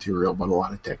lot of material, but a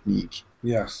lot of technique.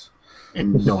 Yes.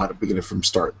 And know how to begin it from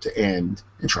start to end,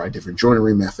 and try different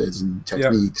joinery methods and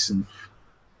techniques. And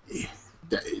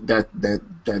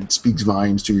that speaks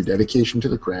volumes to your dedication to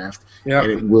the craft. Yeah.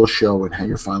 And it will show in how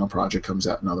your final project comes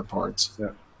out in other parts. Yeah.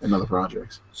 And other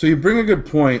projects. So you bring a good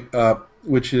point up,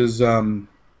 which is how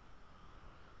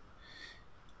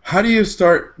do you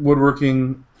start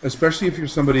woodworking, especially if you're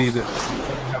somebody that doesn't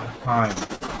have the time,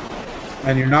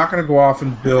 and you're not going to go off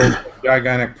and build a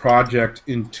gigantic project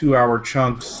in 2-hour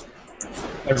chunks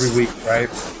every week, right?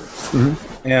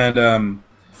 Mm-hmm. And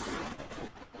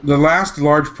the last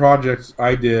large project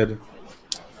I did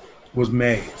was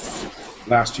May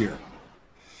last year,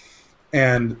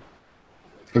 and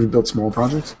have you built small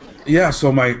projects? Yeah, so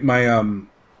my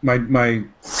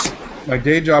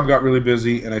day job got really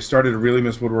busy, and I started to really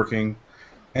miss woodworking,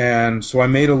 and so I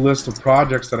made a list of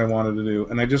projects that I wanted to do,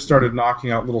 and I just started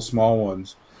knocking out little small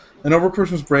ones. And over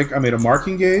Christmas break, I made a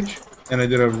marking gauge, and I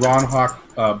did a Ron Hawk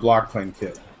block plane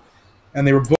kit, and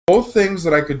they were both things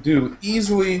that I could do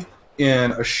easily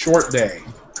in a short day,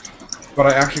 but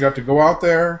I actually got to go out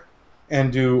there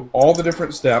and do all the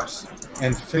different steps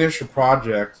and finish a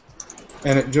project.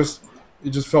 And it just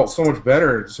felt so much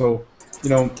better. So,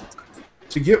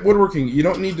 to get woodworking, you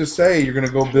don't need to say you're going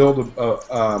to go build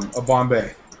a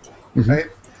Bombay, right?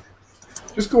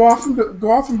 Just go off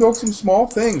and build some small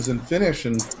things and finish.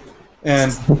 And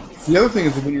the other thing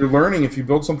is that when you're learning, if you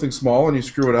build something small and you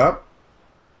screw it up,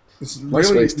 it's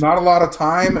really not a lot of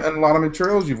time and a lot of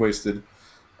materials you've wasted.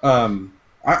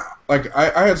 I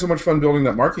had so much fun building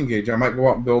that marking gauge. I might go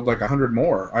out and build like 100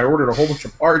 more. I ordered a whole bunch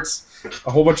of parts,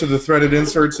 a whole bunch of the threaded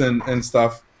inserts and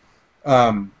stuff.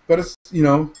 But it's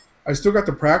I still got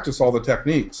to practice all the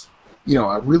techniques.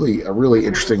 A really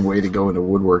interesting way to go into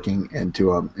woodworking and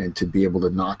to be able to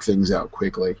knock things out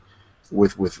quickly.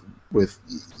 With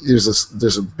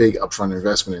there's a big upfront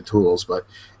investment in tools, but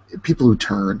people who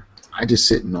turn, I just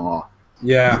sit in awe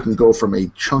Yeah. You can go from a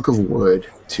chunk of wood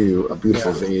to a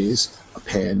beautiful vase, a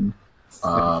pen,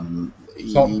 Salt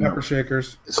and pepper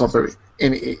shakers. Salt and pepper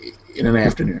in an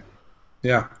afternoon.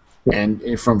 Yeah.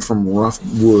 And from rough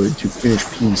wood to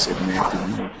finished piece in an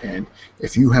afternoon. And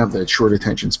if you have that short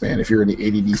attention span, if you're in the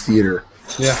ADD theater,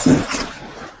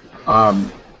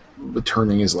 the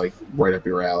turning is like right up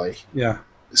your alley. Yeah.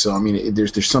 So I mean,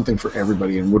 there's something for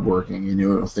everybody in woodworking. And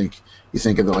you think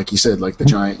of it like you said, like the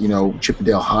giant,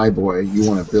 Chippendale High boy you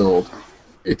want to build.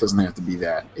 It doesn't have to be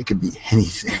that. It could be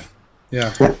anything.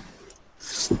 Yeah.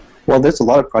 Well, there's a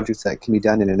lot of projects that can be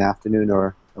done in an afternoon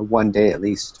or one day at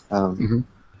least.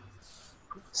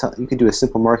 So you could do a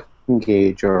simple marking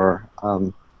gauge, or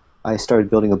I started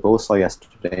building a bow saw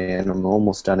yesterday, and I'm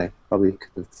almost done. I probably could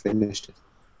have finished it.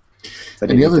 But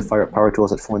I didn't need to fire up power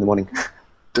tools at 4 in the morning.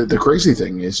 The crazy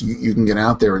thing is you can get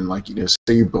out there and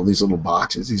say you build these little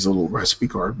boxes, these little recipe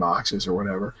card boxes or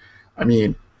whatever. I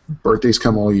mean, birthdays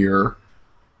come all year,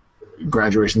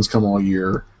 graduations come all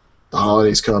year, the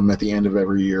holidays come at the end of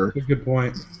every year. That's a good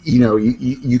point.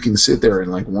 You can sit there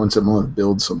and once a month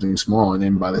build something small, and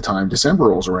then by the time December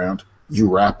rolls around, you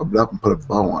wrap it up and put a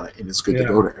bow on it, and it's good to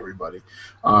go to everybody.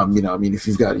 I mean, if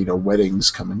you've got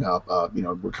weddings coming up,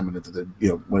 we're coming into the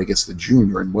when it gets to June,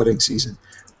 you're in wedding season.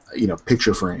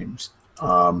 Picture frames,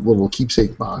 little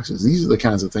keepsake boxes. These are the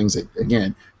kinds of things that,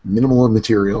 again, minimal of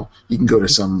material. You can go to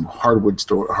some hardwood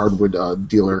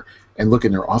dealer and look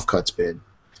in their offcuts bin,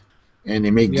 and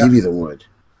they may give you the wood,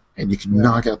 and you can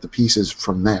knock out the pieces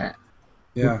from that.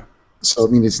 Yeah. So I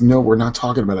mean, we're not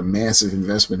talking about a massive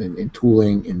investment in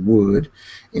tooling, in wood,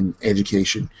 in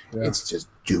education. Yeah. It's just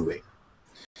doing,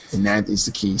 and that is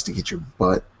the key: is to get your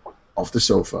butt off the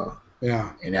sofa.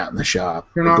 Yeah. And out in the shop,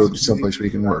 or go to someplace where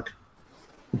you can work.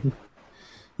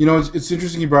 It's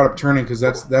interesting you brought up turning, because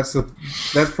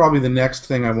that's probably the next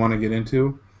thing I want to get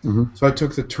into. Mm-hmm. So I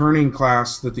took the turning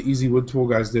class that the Easy Wood Tool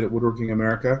guys did at Woodworking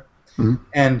America,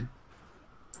 and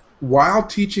while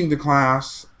teaching the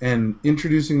class and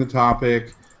introducing the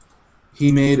topic,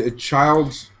 he made a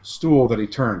child's stool that he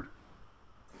turned,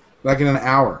 like in an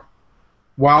hour,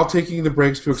 while taking the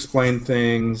breaks to explain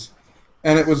things.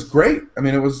 And it was great. I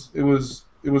mean, it was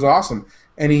awesome.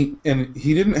 And he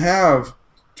didn't have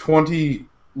 20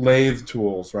 lathe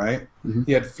tools, right? Mm-hmm.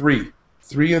 He had three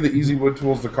of the Easy Wood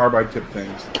Tools, the carbide tip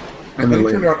things. And he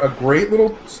turned out a great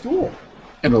little stool.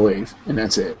 And a lathe, and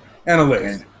that's it. And a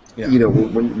lathe.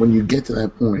 And, when you get to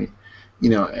that point,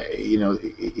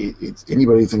 it's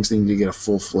anybody who thinks they need to get a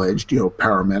full-fledged,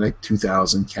 Paramedic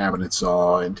 2000 cabinet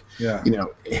saw, and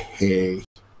hey.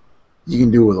 You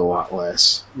can do with a lot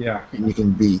less. Yeah. And you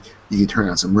can turn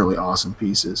out some really awesome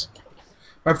pieces.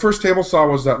 My first table saw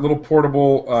was that little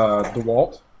portable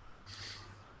DeWalt,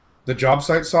 the job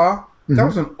site saw. Mm-hmm. That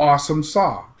was an awesome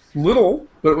saw. Little,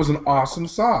 but it was an awesome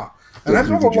saw. And I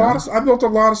built a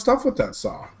lot of stuff with that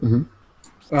saw. Mm-hmm.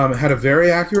 It had a very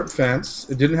accurate fence.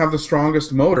 It didn't have the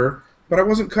strongest motor, but I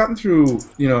wasn't cutting through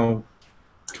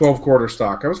 12-quarter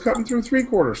stock. I was cutting through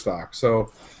 3-quarter stock.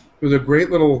 So it was a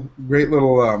great little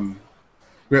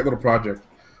project.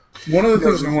 One of the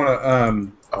things I want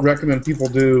to recommend people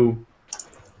do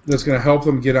that's going to help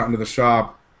them get out into the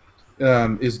shop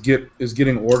is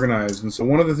getting organized. And so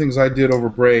one of the things I did over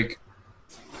break,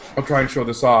 I'll try and show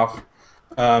this off,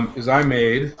 is I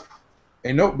made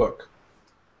a notebook,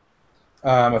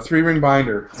 a 3-ring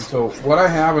binder. And so what I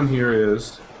have in here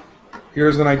is,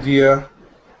 here's an idea,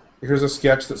 here's a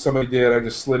sketch that somebody did, I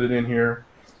just slid it in here.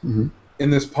 Mm-hmm. In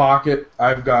this pocket,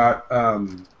 I've got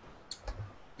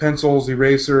pencils,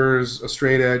 erasers, a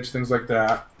straight edge, things like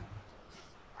that.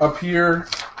 Up here,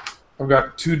 I've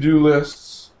got to-do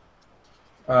lists,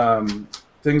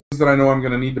 things that I know I'm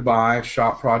going to need to buy,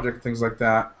 shop project, things like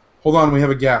that. Hold on, we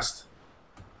have a guest.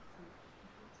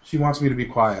 She wants me to be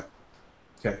quiet.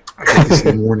 Okay. I did this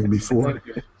the morning before.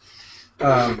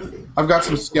 I've got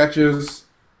some sketches.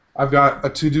 I've got a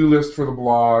to-do list for the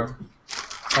blog.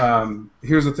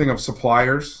 Here's a thing of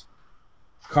suppliers.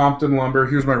 Compton Lumber.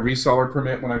 Here's my reseller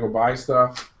permit when I go buy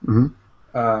stuff.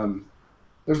 Mm-hmm.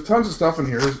 There's tons of stuff in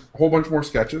here. There's a whole bunch more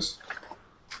sketches.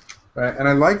 Right? And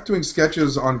I like doing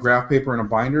sketches on graph paper in a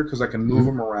binder because I can move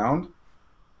them around.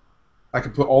 I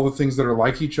can put all the things that are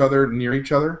like each other near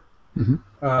each other. Mm-hmm.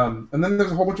 And then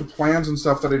there's a whole bunch of plans and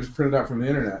stuff that I just printed out from the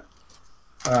internet.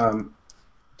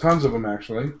 Tons of them,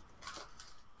 actually.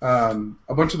 A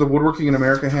bunch of the Woodworking in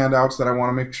America handouts that I want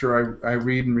to make sure I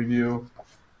read and review.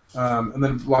 And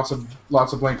then lots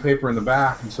of blank paper in the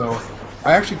back. And so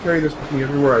I actually carry this with me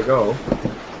everywhere I go.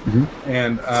 Mm-hmm.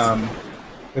 And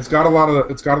it's got a lot of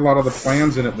the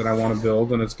plans in it that I want to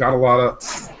build, and it's got a lot of,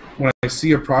 when I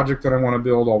see a project that I want to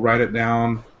build, I'll write it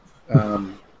down.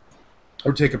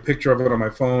 or take a picture of it on my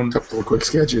phone. A couple of quick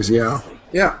sketches, yeah.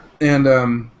 Yeah, and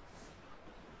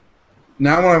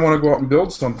now when I want to go out and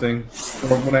build something,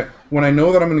 or when I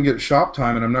know that I'm going to get shop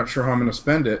time and I'm not sure how I'm going to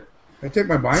spend it, I take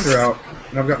my binder out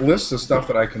and I've got lists of stuff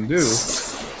that I can do.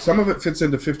 Some of it fits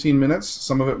into 15 minutes.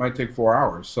 Some of it might take 4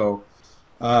 hours. So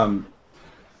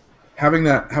having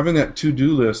that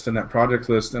to-do list and that project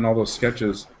list and all those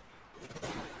sketches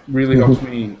really helps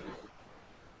me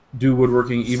do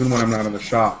woodworking even when I'm not in the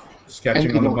shop,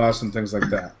 sketching on the bus and things like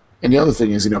that. And the other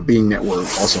thing is, being that we're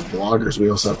also bloggers, we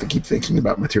also have to keep thinking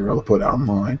about material to put out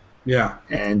online. Yeah.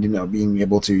 And, being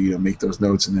able to, make those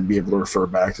notes and then be able to refer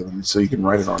back to them so you can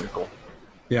write an article.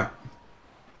 Yeah.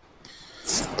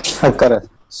 I've got a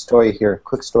story here, a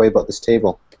quick story about this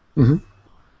table. Mm-hmm.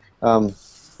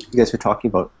 You guys were talking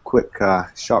about quick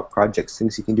shop projects,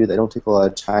 things you can do that don't take a lot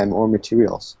of time or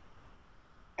materials.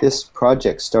 This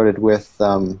project started with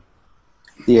the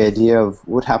idea of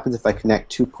what happens if I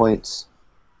connect 2 points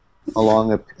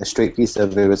along a straight piece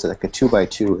of it was like a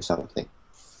 2x2 or something.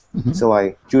 Mm-hmm. So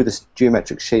I drew this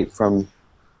geometric shape from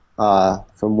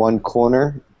one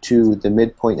corner to the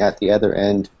midpoint at the other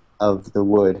end of the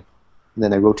wood. And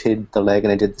then I rotated the leg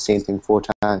and I did the same thing 4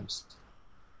 times.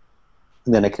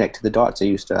 And then I connected the dots. I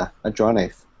used a draw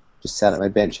knife. Just sat at my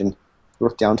bench and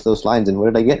worked down to those lines. And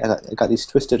what did I get? I got these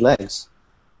twisted legs.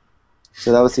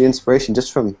 So that was the inspiration,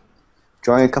 just from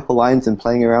drawing a couple lines and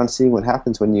playing around, seeing what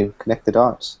happens when you connect the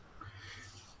dots.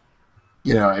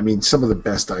 Some of the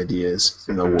best ideas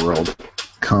in the world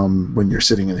come when you're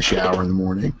sitting in the shower in the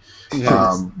morning,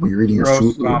 when you're eating your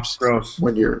Fruit Loops,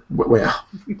 when you're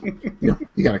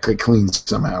you got to clean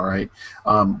somehow, right?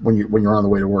 When you're on the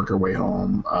way to work or way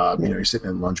home, you're sitting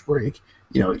in lunch break.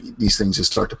 These things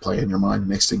just start to play in your mind.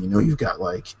 Next thing you know, you've got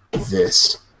like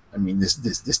this.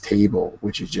 This table,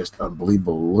 which is just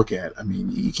unbelievable to look at.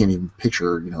 You can't even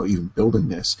picture, even building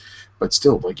this. But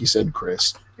still, like you said,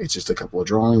 Chris, it's just a couple of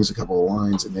drawings, a couple of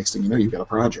lines, and next thing you know, you've got a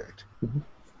project. Mm-hmm.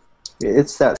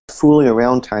 It's that fooling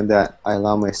around time that I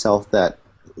allow myself that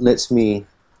lets me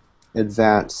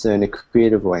advance in a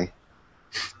creative way.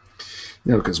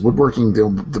 Because woodworking,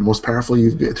 the most powerful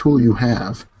tool you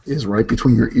have is right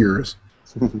between your ears.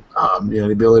 The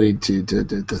ability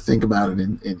to think about it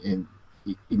in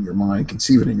your mind,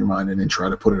 conceive it in your mind, and then try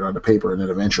to put it onto paper and then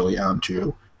eventually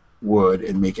onto wood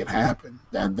and make it happen.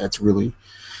 That's really,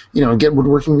 again,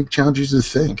 Woodworking Week challenges you to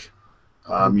think.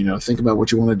 Think about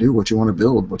what you want to do, what you want to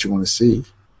build, what you want to see.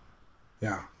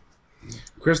 Yeah.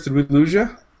 Chris, did we lose you?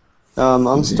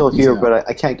 I'm still here, but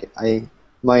I can't get, I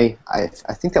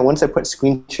think that once I put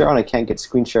screen share on, I can't get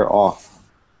screen share off.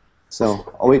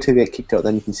 So I'll wait till you get kicked out,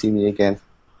 then you can see me again.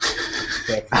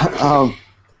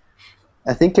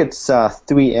 I think it's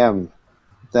 3M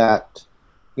that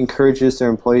encourages their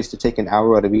employees to take an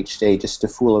hour out of each day just to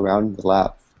fool around in the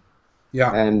lab.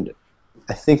 Yeah. And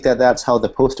I think that's how the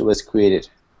Post-it was created.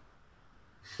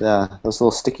 Those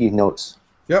little sticky notes.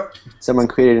 Yep. Someone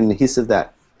created an adhesive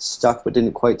that stuck but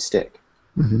didn't quite stick.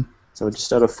 Mm-hmm. So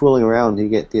just out of fooling around, you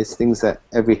get these things that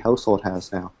every household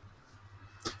has now.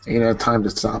 Time to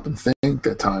stop and think,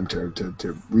 that time to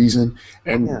reason.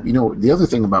 And, the other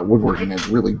thing about woodworking that's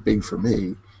really big for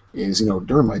me is,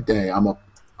 during my day, I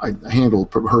handle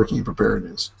hurricane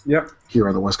preparedness here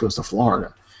on the west coast of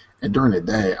Florida. And during the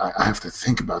day, I have to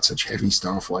think about such heavy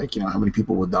stuff like, how many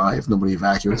people would die if nobody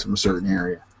evacuates from a certain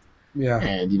area. Yeah.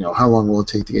 And, how long will it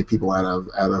take to get people out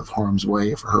of harm's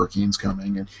way if a hurricane's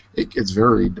coming? And it's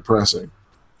very depressing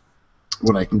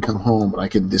when I can come home and I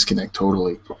can disconnect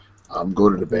totally. Go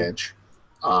to the bench,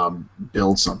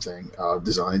 build something,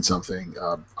 design something.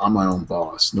 I'm my own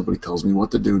boss. Nobody tells me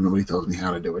what to do. Nobody tells me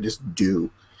how to do it. I just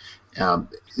do.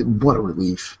 What a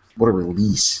relief. What a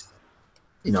release.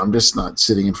 I'm just not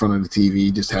sitting in front of the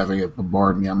TV just having it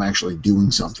bombard me. I'm actually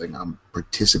doing something. I'm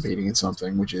participating in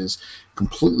something, which is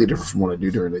completely different from what I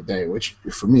do during the day, which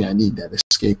for me, I need that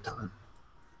escape time.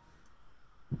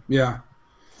 Yeah.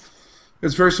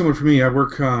 It's very similar for me. I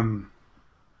work...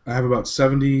 I have about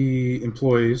 70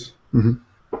 employees, mm-hmm.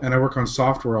 and I work on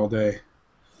software all day,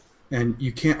 and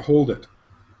you can't hold it,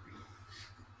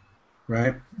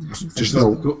 right? Just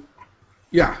I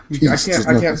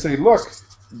can't say, look,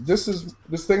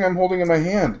 this thing I'm holding in my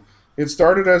hand. It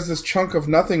started as this chunk of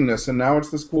nothingness, and now it's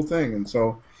this cool thing. And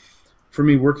so, for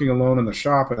me, working alone in the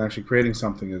shop and actually creating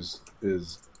something is,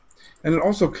 and it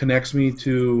also connects me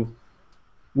to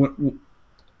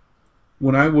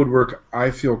when I woodwork,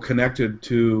 I feel connected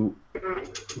to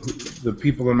the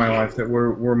people in my life that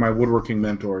were my woodworking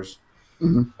mentors.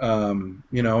 Mm-hmm.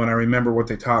 And I remember what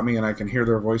they taught me, and I can hear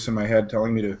their voice in my head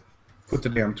telling me to put the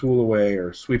damn tool away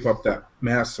or sweep up that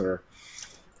mess or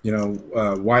You know,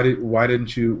 why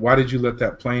did you let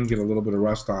that plane get a little bit of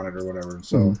rust on it or whatever? And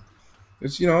so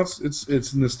it's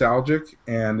it's nostalgic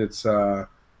and it's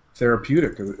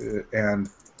therapeutic, and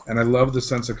I love the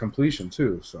sense of completion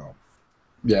too. So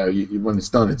yeah, when it's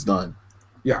done, it's done.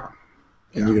 Yeah.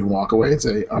 And you can walk away and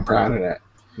say, I'm proud of that.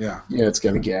 Yeah. Yeah, it's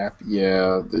got a gap.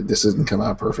 Yeah, this doesn't come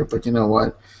out perfect. But you know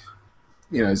what?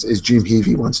 You know, as Jim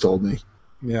Heavey once told me,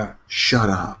 yeah, shut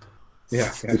up.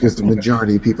 Yeah. Because the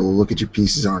majority of people who look at your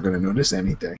pieces aren't going to notice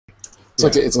anything.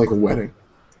 It's like a wedding.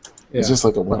 Yeah. It's just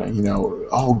like a wedding. You know,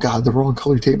 oh, God, the wrong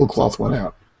color tablecloth went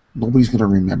out. Nobody's going to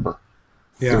remember.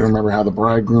 Yeah. They're going to remember how the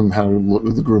bridegroom, how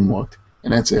the groom looked.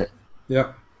 And that's it.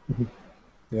 Yeah.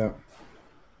 Yeah.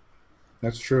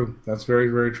 That's true. That's very,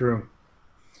 very true.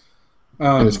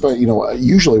 And it's, you know,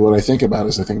 usually what I think about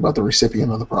is I think about the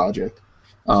recipient of the project.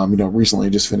 You know, recently I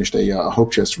just finished a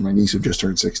hope chest for my niece who just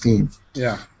turned 16.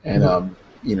 Yeah. And,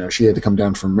 you know, she had to come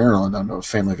down from Maryland on a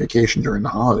family vacation during the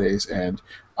holidays, and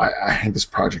I had this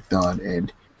project done,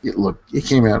 and it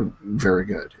came out very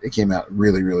good. It came out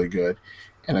really, really good.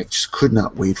 And I just could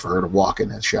not wait for her to walk in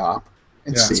that shop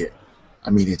and see it. I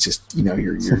mean, it's just, you know,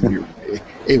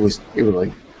 it was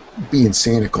like being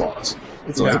Santa Claus.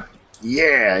 It's like,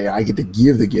 yeah, I get to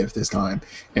give the gift this time.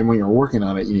 And when you're working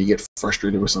on it, you get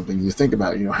frustrated with something. You think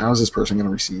about, you know, how is this person going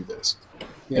to receive this?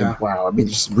 Yeah. And wow, I mean,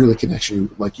 it just really connects you,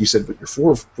 like you said,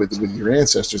 with your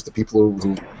ancestors, the people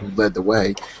who led the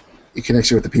way. It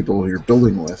connects you with the people you're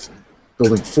building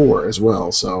for as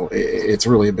well. So it's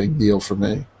really a big deal for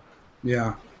me.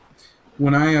 Yeah.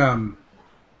 When I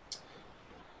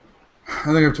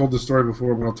think I've told this story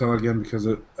before, but I'll tell it again because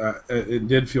it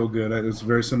did feel good. It's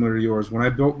very similar to yours. When I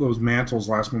built those mantles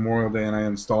last Memorial Day and I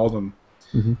installed them,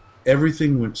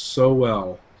 everything went so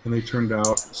well, and they turned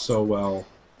out so well.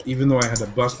 Even though I had to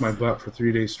bust my butt for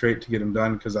 3 days straight to get them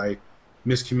done because I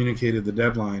miscommunicated the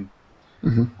deadline,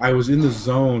 I was in the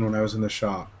zone when I was in the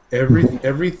shop.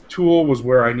 Every tool was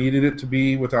where I needed it to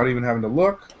be without even having to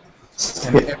look.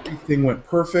 And everything went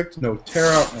perfect. No tear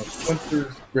out, no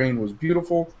splinters. Grain was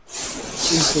beautiful.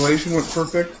 Installation went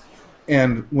perfect.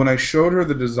 And when I showed her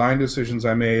the design decisions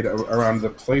I made around the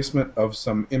placement of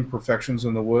some imperfections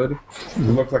in the wood, it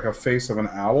looked like a face of an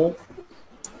owl.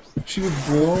 She was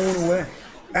blown away,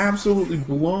 absolutely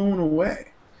blown away.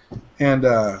 And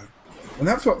that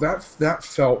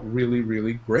felt really,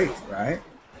 really great, right?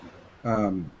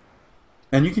 And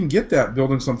you can get that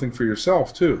building something for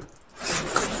yourself too.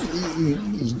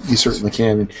 You certainly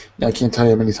can. And I can't tell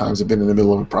you how many times I've been in the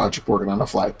middle of a project working on a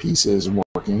flat pieces and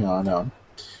working on,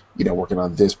 working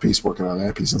on this piece, working on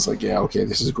that piece. And it's like, yeah, okay,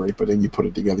 this is great. But then you put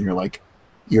it together and you're like,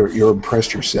 you're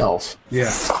impressed yourself.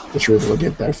 Yeah. That you're able to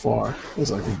get that far.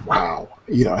 It's like, wow,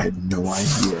 you know, I had no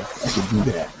idea I could do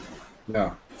that.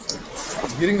 Yeah.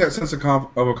 Getting that sense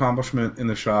of accomplishment in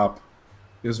the shop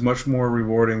is much more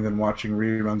rewarding than watching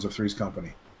reruns of Three's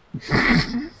Company.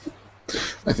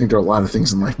 I think there are a lot of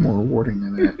things in life more rewarding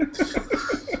than that.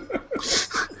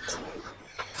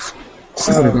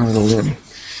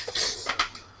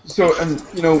 So, and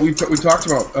you know, we talked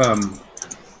about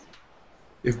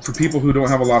if for people who don't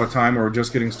have a lot of time or are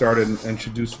just getting started and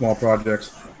should do small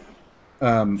projects.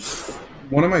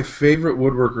 One of my favorite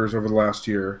woodworkers over the last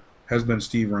year has been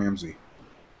Steve Ramsey.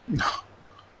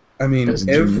 I mean,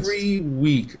 every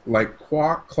week, like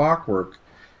clockwork,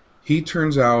 he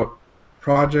turns out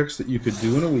projects that you could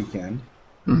do in a weekend,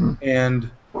 and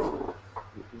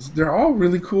they're all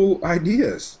really cool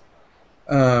ideas.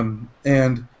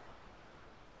 And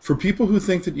for people who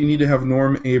think that you need to have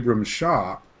Norm Abrams'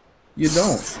 shop, you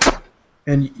don't.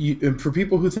 And for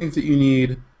people who think that you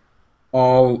need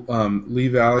all Lee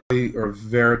Valley or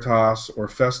Veritas or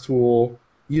Festool,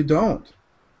 you don't,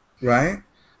 right?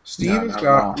 Steve's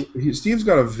got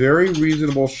a very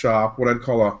reasonable shop, what I'd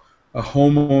call a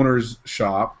homeowner's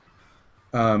shop.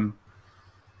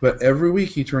 But every week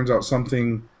he turns out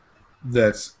something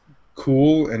that's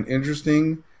cool and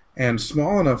interesting and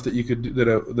small enough that you could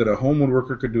that a home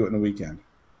woodworker could do it in a weekend.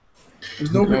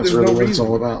 There's no reason. What it's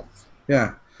all about.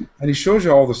 Yeah, and he shows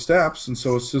you all the steps, and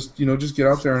so it's just just get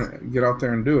out there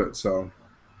and do it. So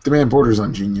the man borders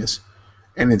on genius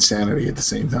and insanity at the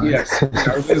same time. Yes,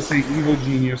 I was going to say evil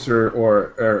genius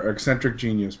or eccentric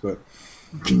genius, but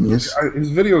genius.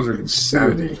 His videos are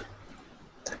insanity.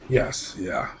 Yes,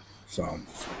 yeah. So,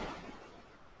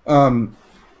 and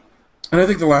I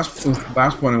think the last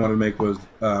point I wanted to make was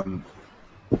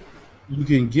you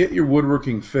can get your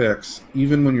woodworking fix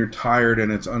even when you're tired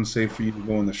and it's unsafe for you to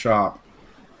go in the shop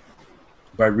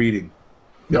by reading.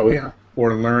 Oh yeah.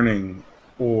 Or learning,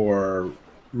 or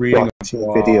reading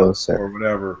videos, or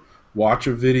whatever. Watch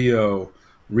a video,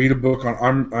 read a book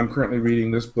on. I'm currently reading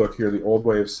this book here, The Old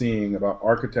Way of Seeing, about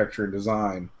architecture and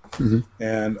design,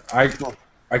 and I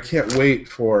can't wait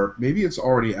for, maybe it's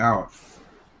already out.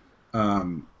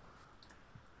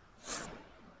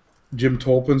 Jim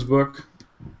Tolpan's book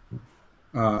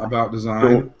about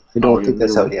design. I don't think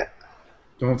that's out yet.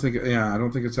 I don't think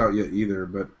it's out yet either.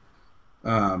 But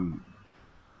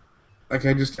like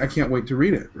I can't wait to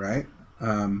read it, right?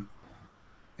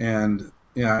 And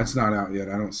yeah, it's not out yet.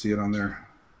 I don't see it on there.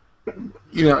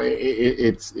 You know,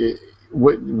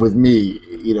 with me,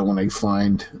 you know, when I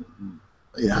find,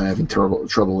 you know, having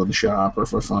trouble in the shop, or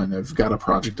if I find I've got a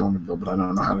project I want to build but I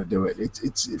don't know how to do it,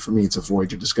 it's for me, it's a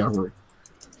voyage of discovery.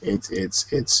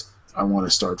 It's I want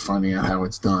to start finding out how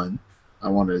it's done. I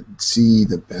want to see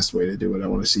the best way to do it. I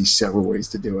want to see several ways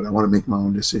to do it. I want to make my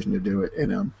own decision to do it.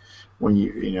 And when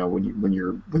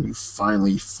you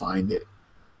finally find it,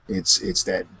 it's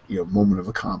that, you know, moment of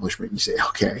accomplishment. You say,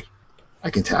 okay,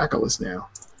 I can tackle this now.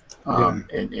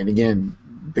 And again,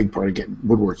 big part of getting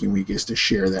Woodworking Week is to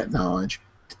share that knowledge,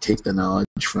 to take the knowledge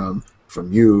from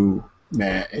you,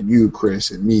 Matt, and you,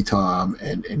 Chris, and me, Tom,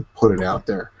 and put it out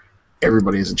there.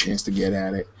 Everybody has a chance to get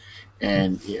at it.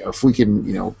 And you know, if we can,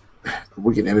 you know,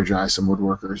 we can energize some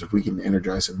woodworkers, if we can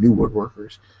energize some new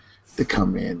woodworkers to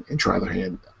come in and try their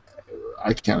hand,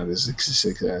 I count it as a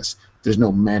success. There's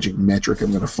no magic metric I'm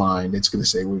going to find. It's going to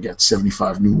say we've got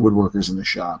 75 new woodworkers in the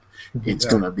shop. It's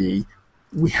going to be,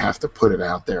 we have to put it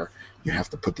out there. You have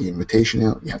to put the invitation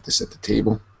out. You have to set the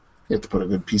table. You have to put a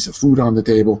good piece of food on the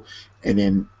table, and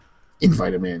then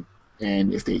invite them in.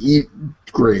 And if they eat,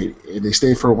 great. If they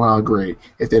stay for a while, great.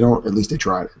 If they don't, at least they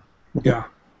tried it. Yeah.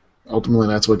 Ultimately,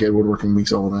 that's what Get Woodworking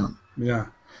Week's all about. Yeah.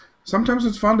 Sometimes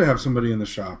it's fun to have somebody in the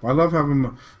shop. I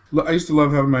used to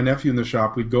love having my nephew in the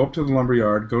shop. We'd go up to the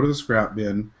lumberyard, go to the scrap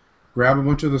bin, grab a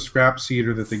bunch of the scrap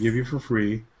cedar that they give you for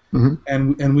free,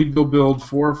 and we'd go build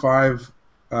 4 or 5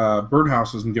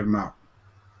 birdhouses and give them out.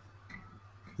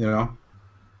 You know?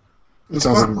 It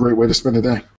sounds like a great way to spend a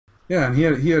day. Yeah, and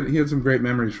he had some great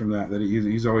memories from that. That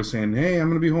he's always saying, "Hey, I'm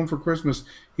going to be home for Christmas."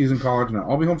 He's in college now.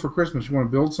 I'll be home for Christmas. You want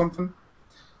to build something?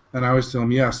 And I always tell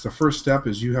him, yes. The first step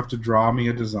is you have to draw me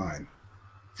a design.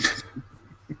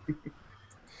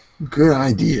 Good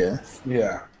idea.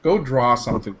 Yeah, go draw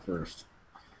something first.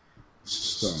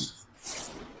 So,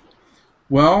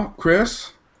 well,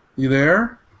 Chris, you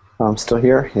there? I'm still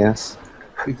here. Yes.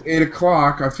 It's 8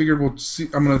 o'clock. I figured we'll see.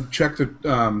 I'm going to check the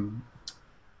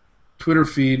Twitter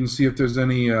feed and see if there's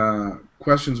any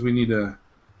questions we need to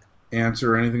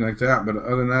answer or anything like that. But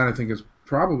other than that, I think it's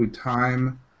probably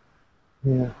time.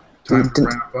 Yeah. Time to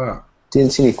wrap up.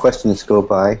 Didn't see any questions go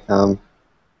by. I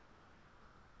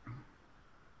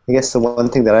guess the one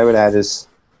thing that I would add is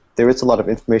there is a lot of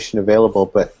information available,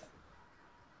 but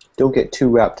don't get too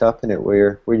wrapped up in it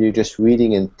where you're just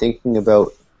reading and thinking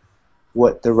about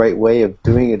what the right way of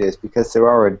doing it is, because there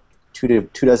are two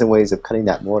dozen ways of cutting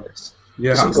that mortise.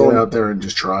 Yeah, so go out there and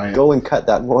just try it. Go and cut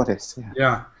that mortise.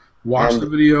 Yeah. Watch the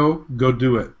video, go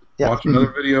do it. Yeah. Watch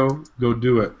another video, go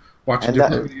do it. Watch a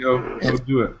different video, go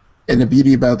do it. And the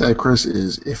beauty about that, Chris,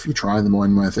 is if you try the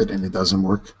one method and it doesn't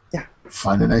work,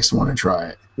 find the next one and try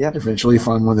it. Yep. Eventually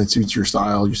find one that suits your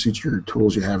style, suits your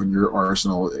tools you have in your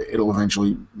arsenal. It'll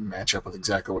eventually match up with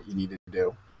exactly what you need to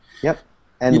do. Yep.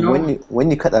 And when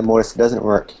you cut that mortise, it doesn't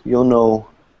work. You'll know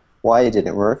why it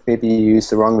didn't work. Maybe you used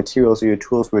the wrong materials, or your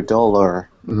tools were dull, or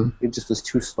it just was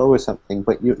too slow or something.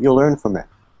 But you'll learn from it.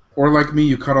 Or like me,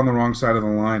 you cut on the wrong side of the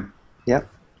line. Yep.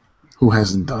 Who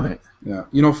hasn't done it? Yeah.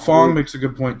 You know, Fong makes a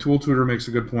good point. Tool Tutor makes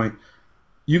a good point.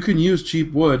 You can use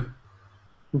cheap wood.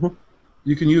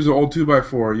 You can use an old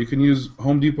 2x4. You can use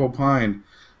Home Depot pine.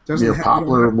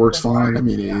 Poplar works fine. I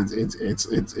mean, it's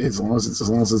as long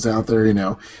as it's out there. You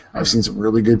know, I've seen some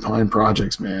really good pine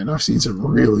projects, man. I've seen some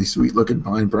really sweet looking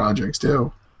pine projects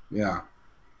too. Yeah.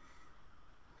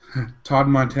 Todd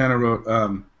Montana wrote,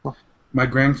 "My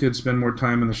grandkids spend more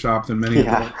time in the shop than many."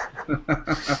 Yeah.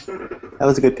 That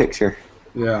was a good picture.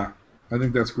 Yeah, I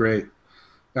think that's great.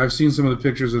 I've seen some of the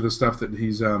pictures of the stuff that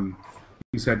he's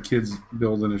had kids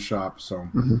build in his shop. So.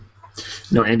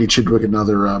 You know, Andy Chidwick,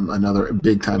 another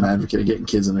big time advocate of getting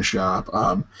kids in the shop.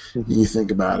 You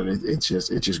think about it, it's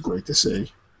just great to see.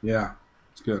 Yeah,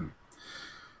 it's good.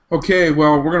 Okay,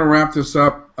 well, we're gonna wrap this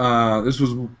up. This was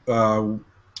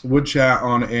Woodchat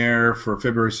on Air for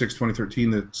February 6,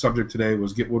 2013. The subject today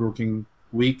was Get Woodworking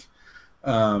Week.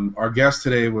 Our guest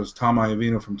today was Tom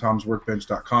Iovino from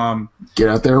Tom'sWorkbench.com. Get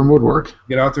out there and woodwork.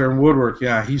 Get out there and woodwork.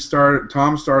 Yeah,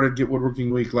 Tom started Get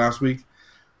Woodworking Week last week.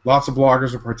 Lots of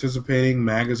bloggers are participating,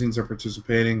 magazines are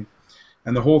participating,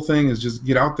 and the whole thing is just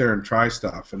get out there and try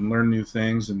stuff and learn new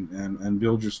things and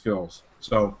build your skills.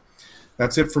 So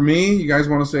That's it for me. You guys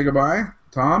want to say goodbye?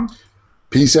 Tom?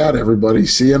 Peace out, everybody.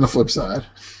 See you on the flip side.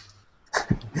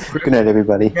 Good night,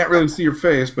 everybody. Can't really see your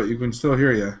face, but you can still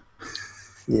hear you.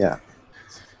 Yeah.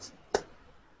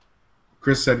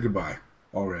 Chris said goodbye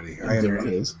already. There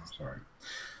it is. I'm sorry.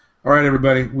 All right,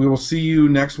 everybody. We will see you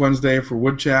next Wednesday for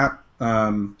Wood Chat.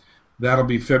 That'll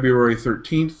be February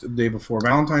 13th, the day before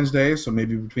Valentine's Day. So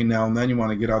maybe between now and then you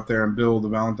want to get out there and build a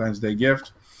Valentine's Day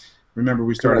gift. Remember,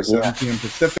 we start at 7 p.m.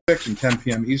 Pacific and 10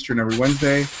 p.m. Eastern every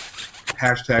Wednesday.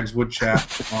 Hashtags Wood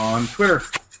Chat on Twitter.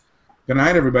 Good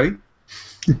night, everybody.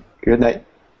 Good night.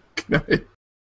 Good night.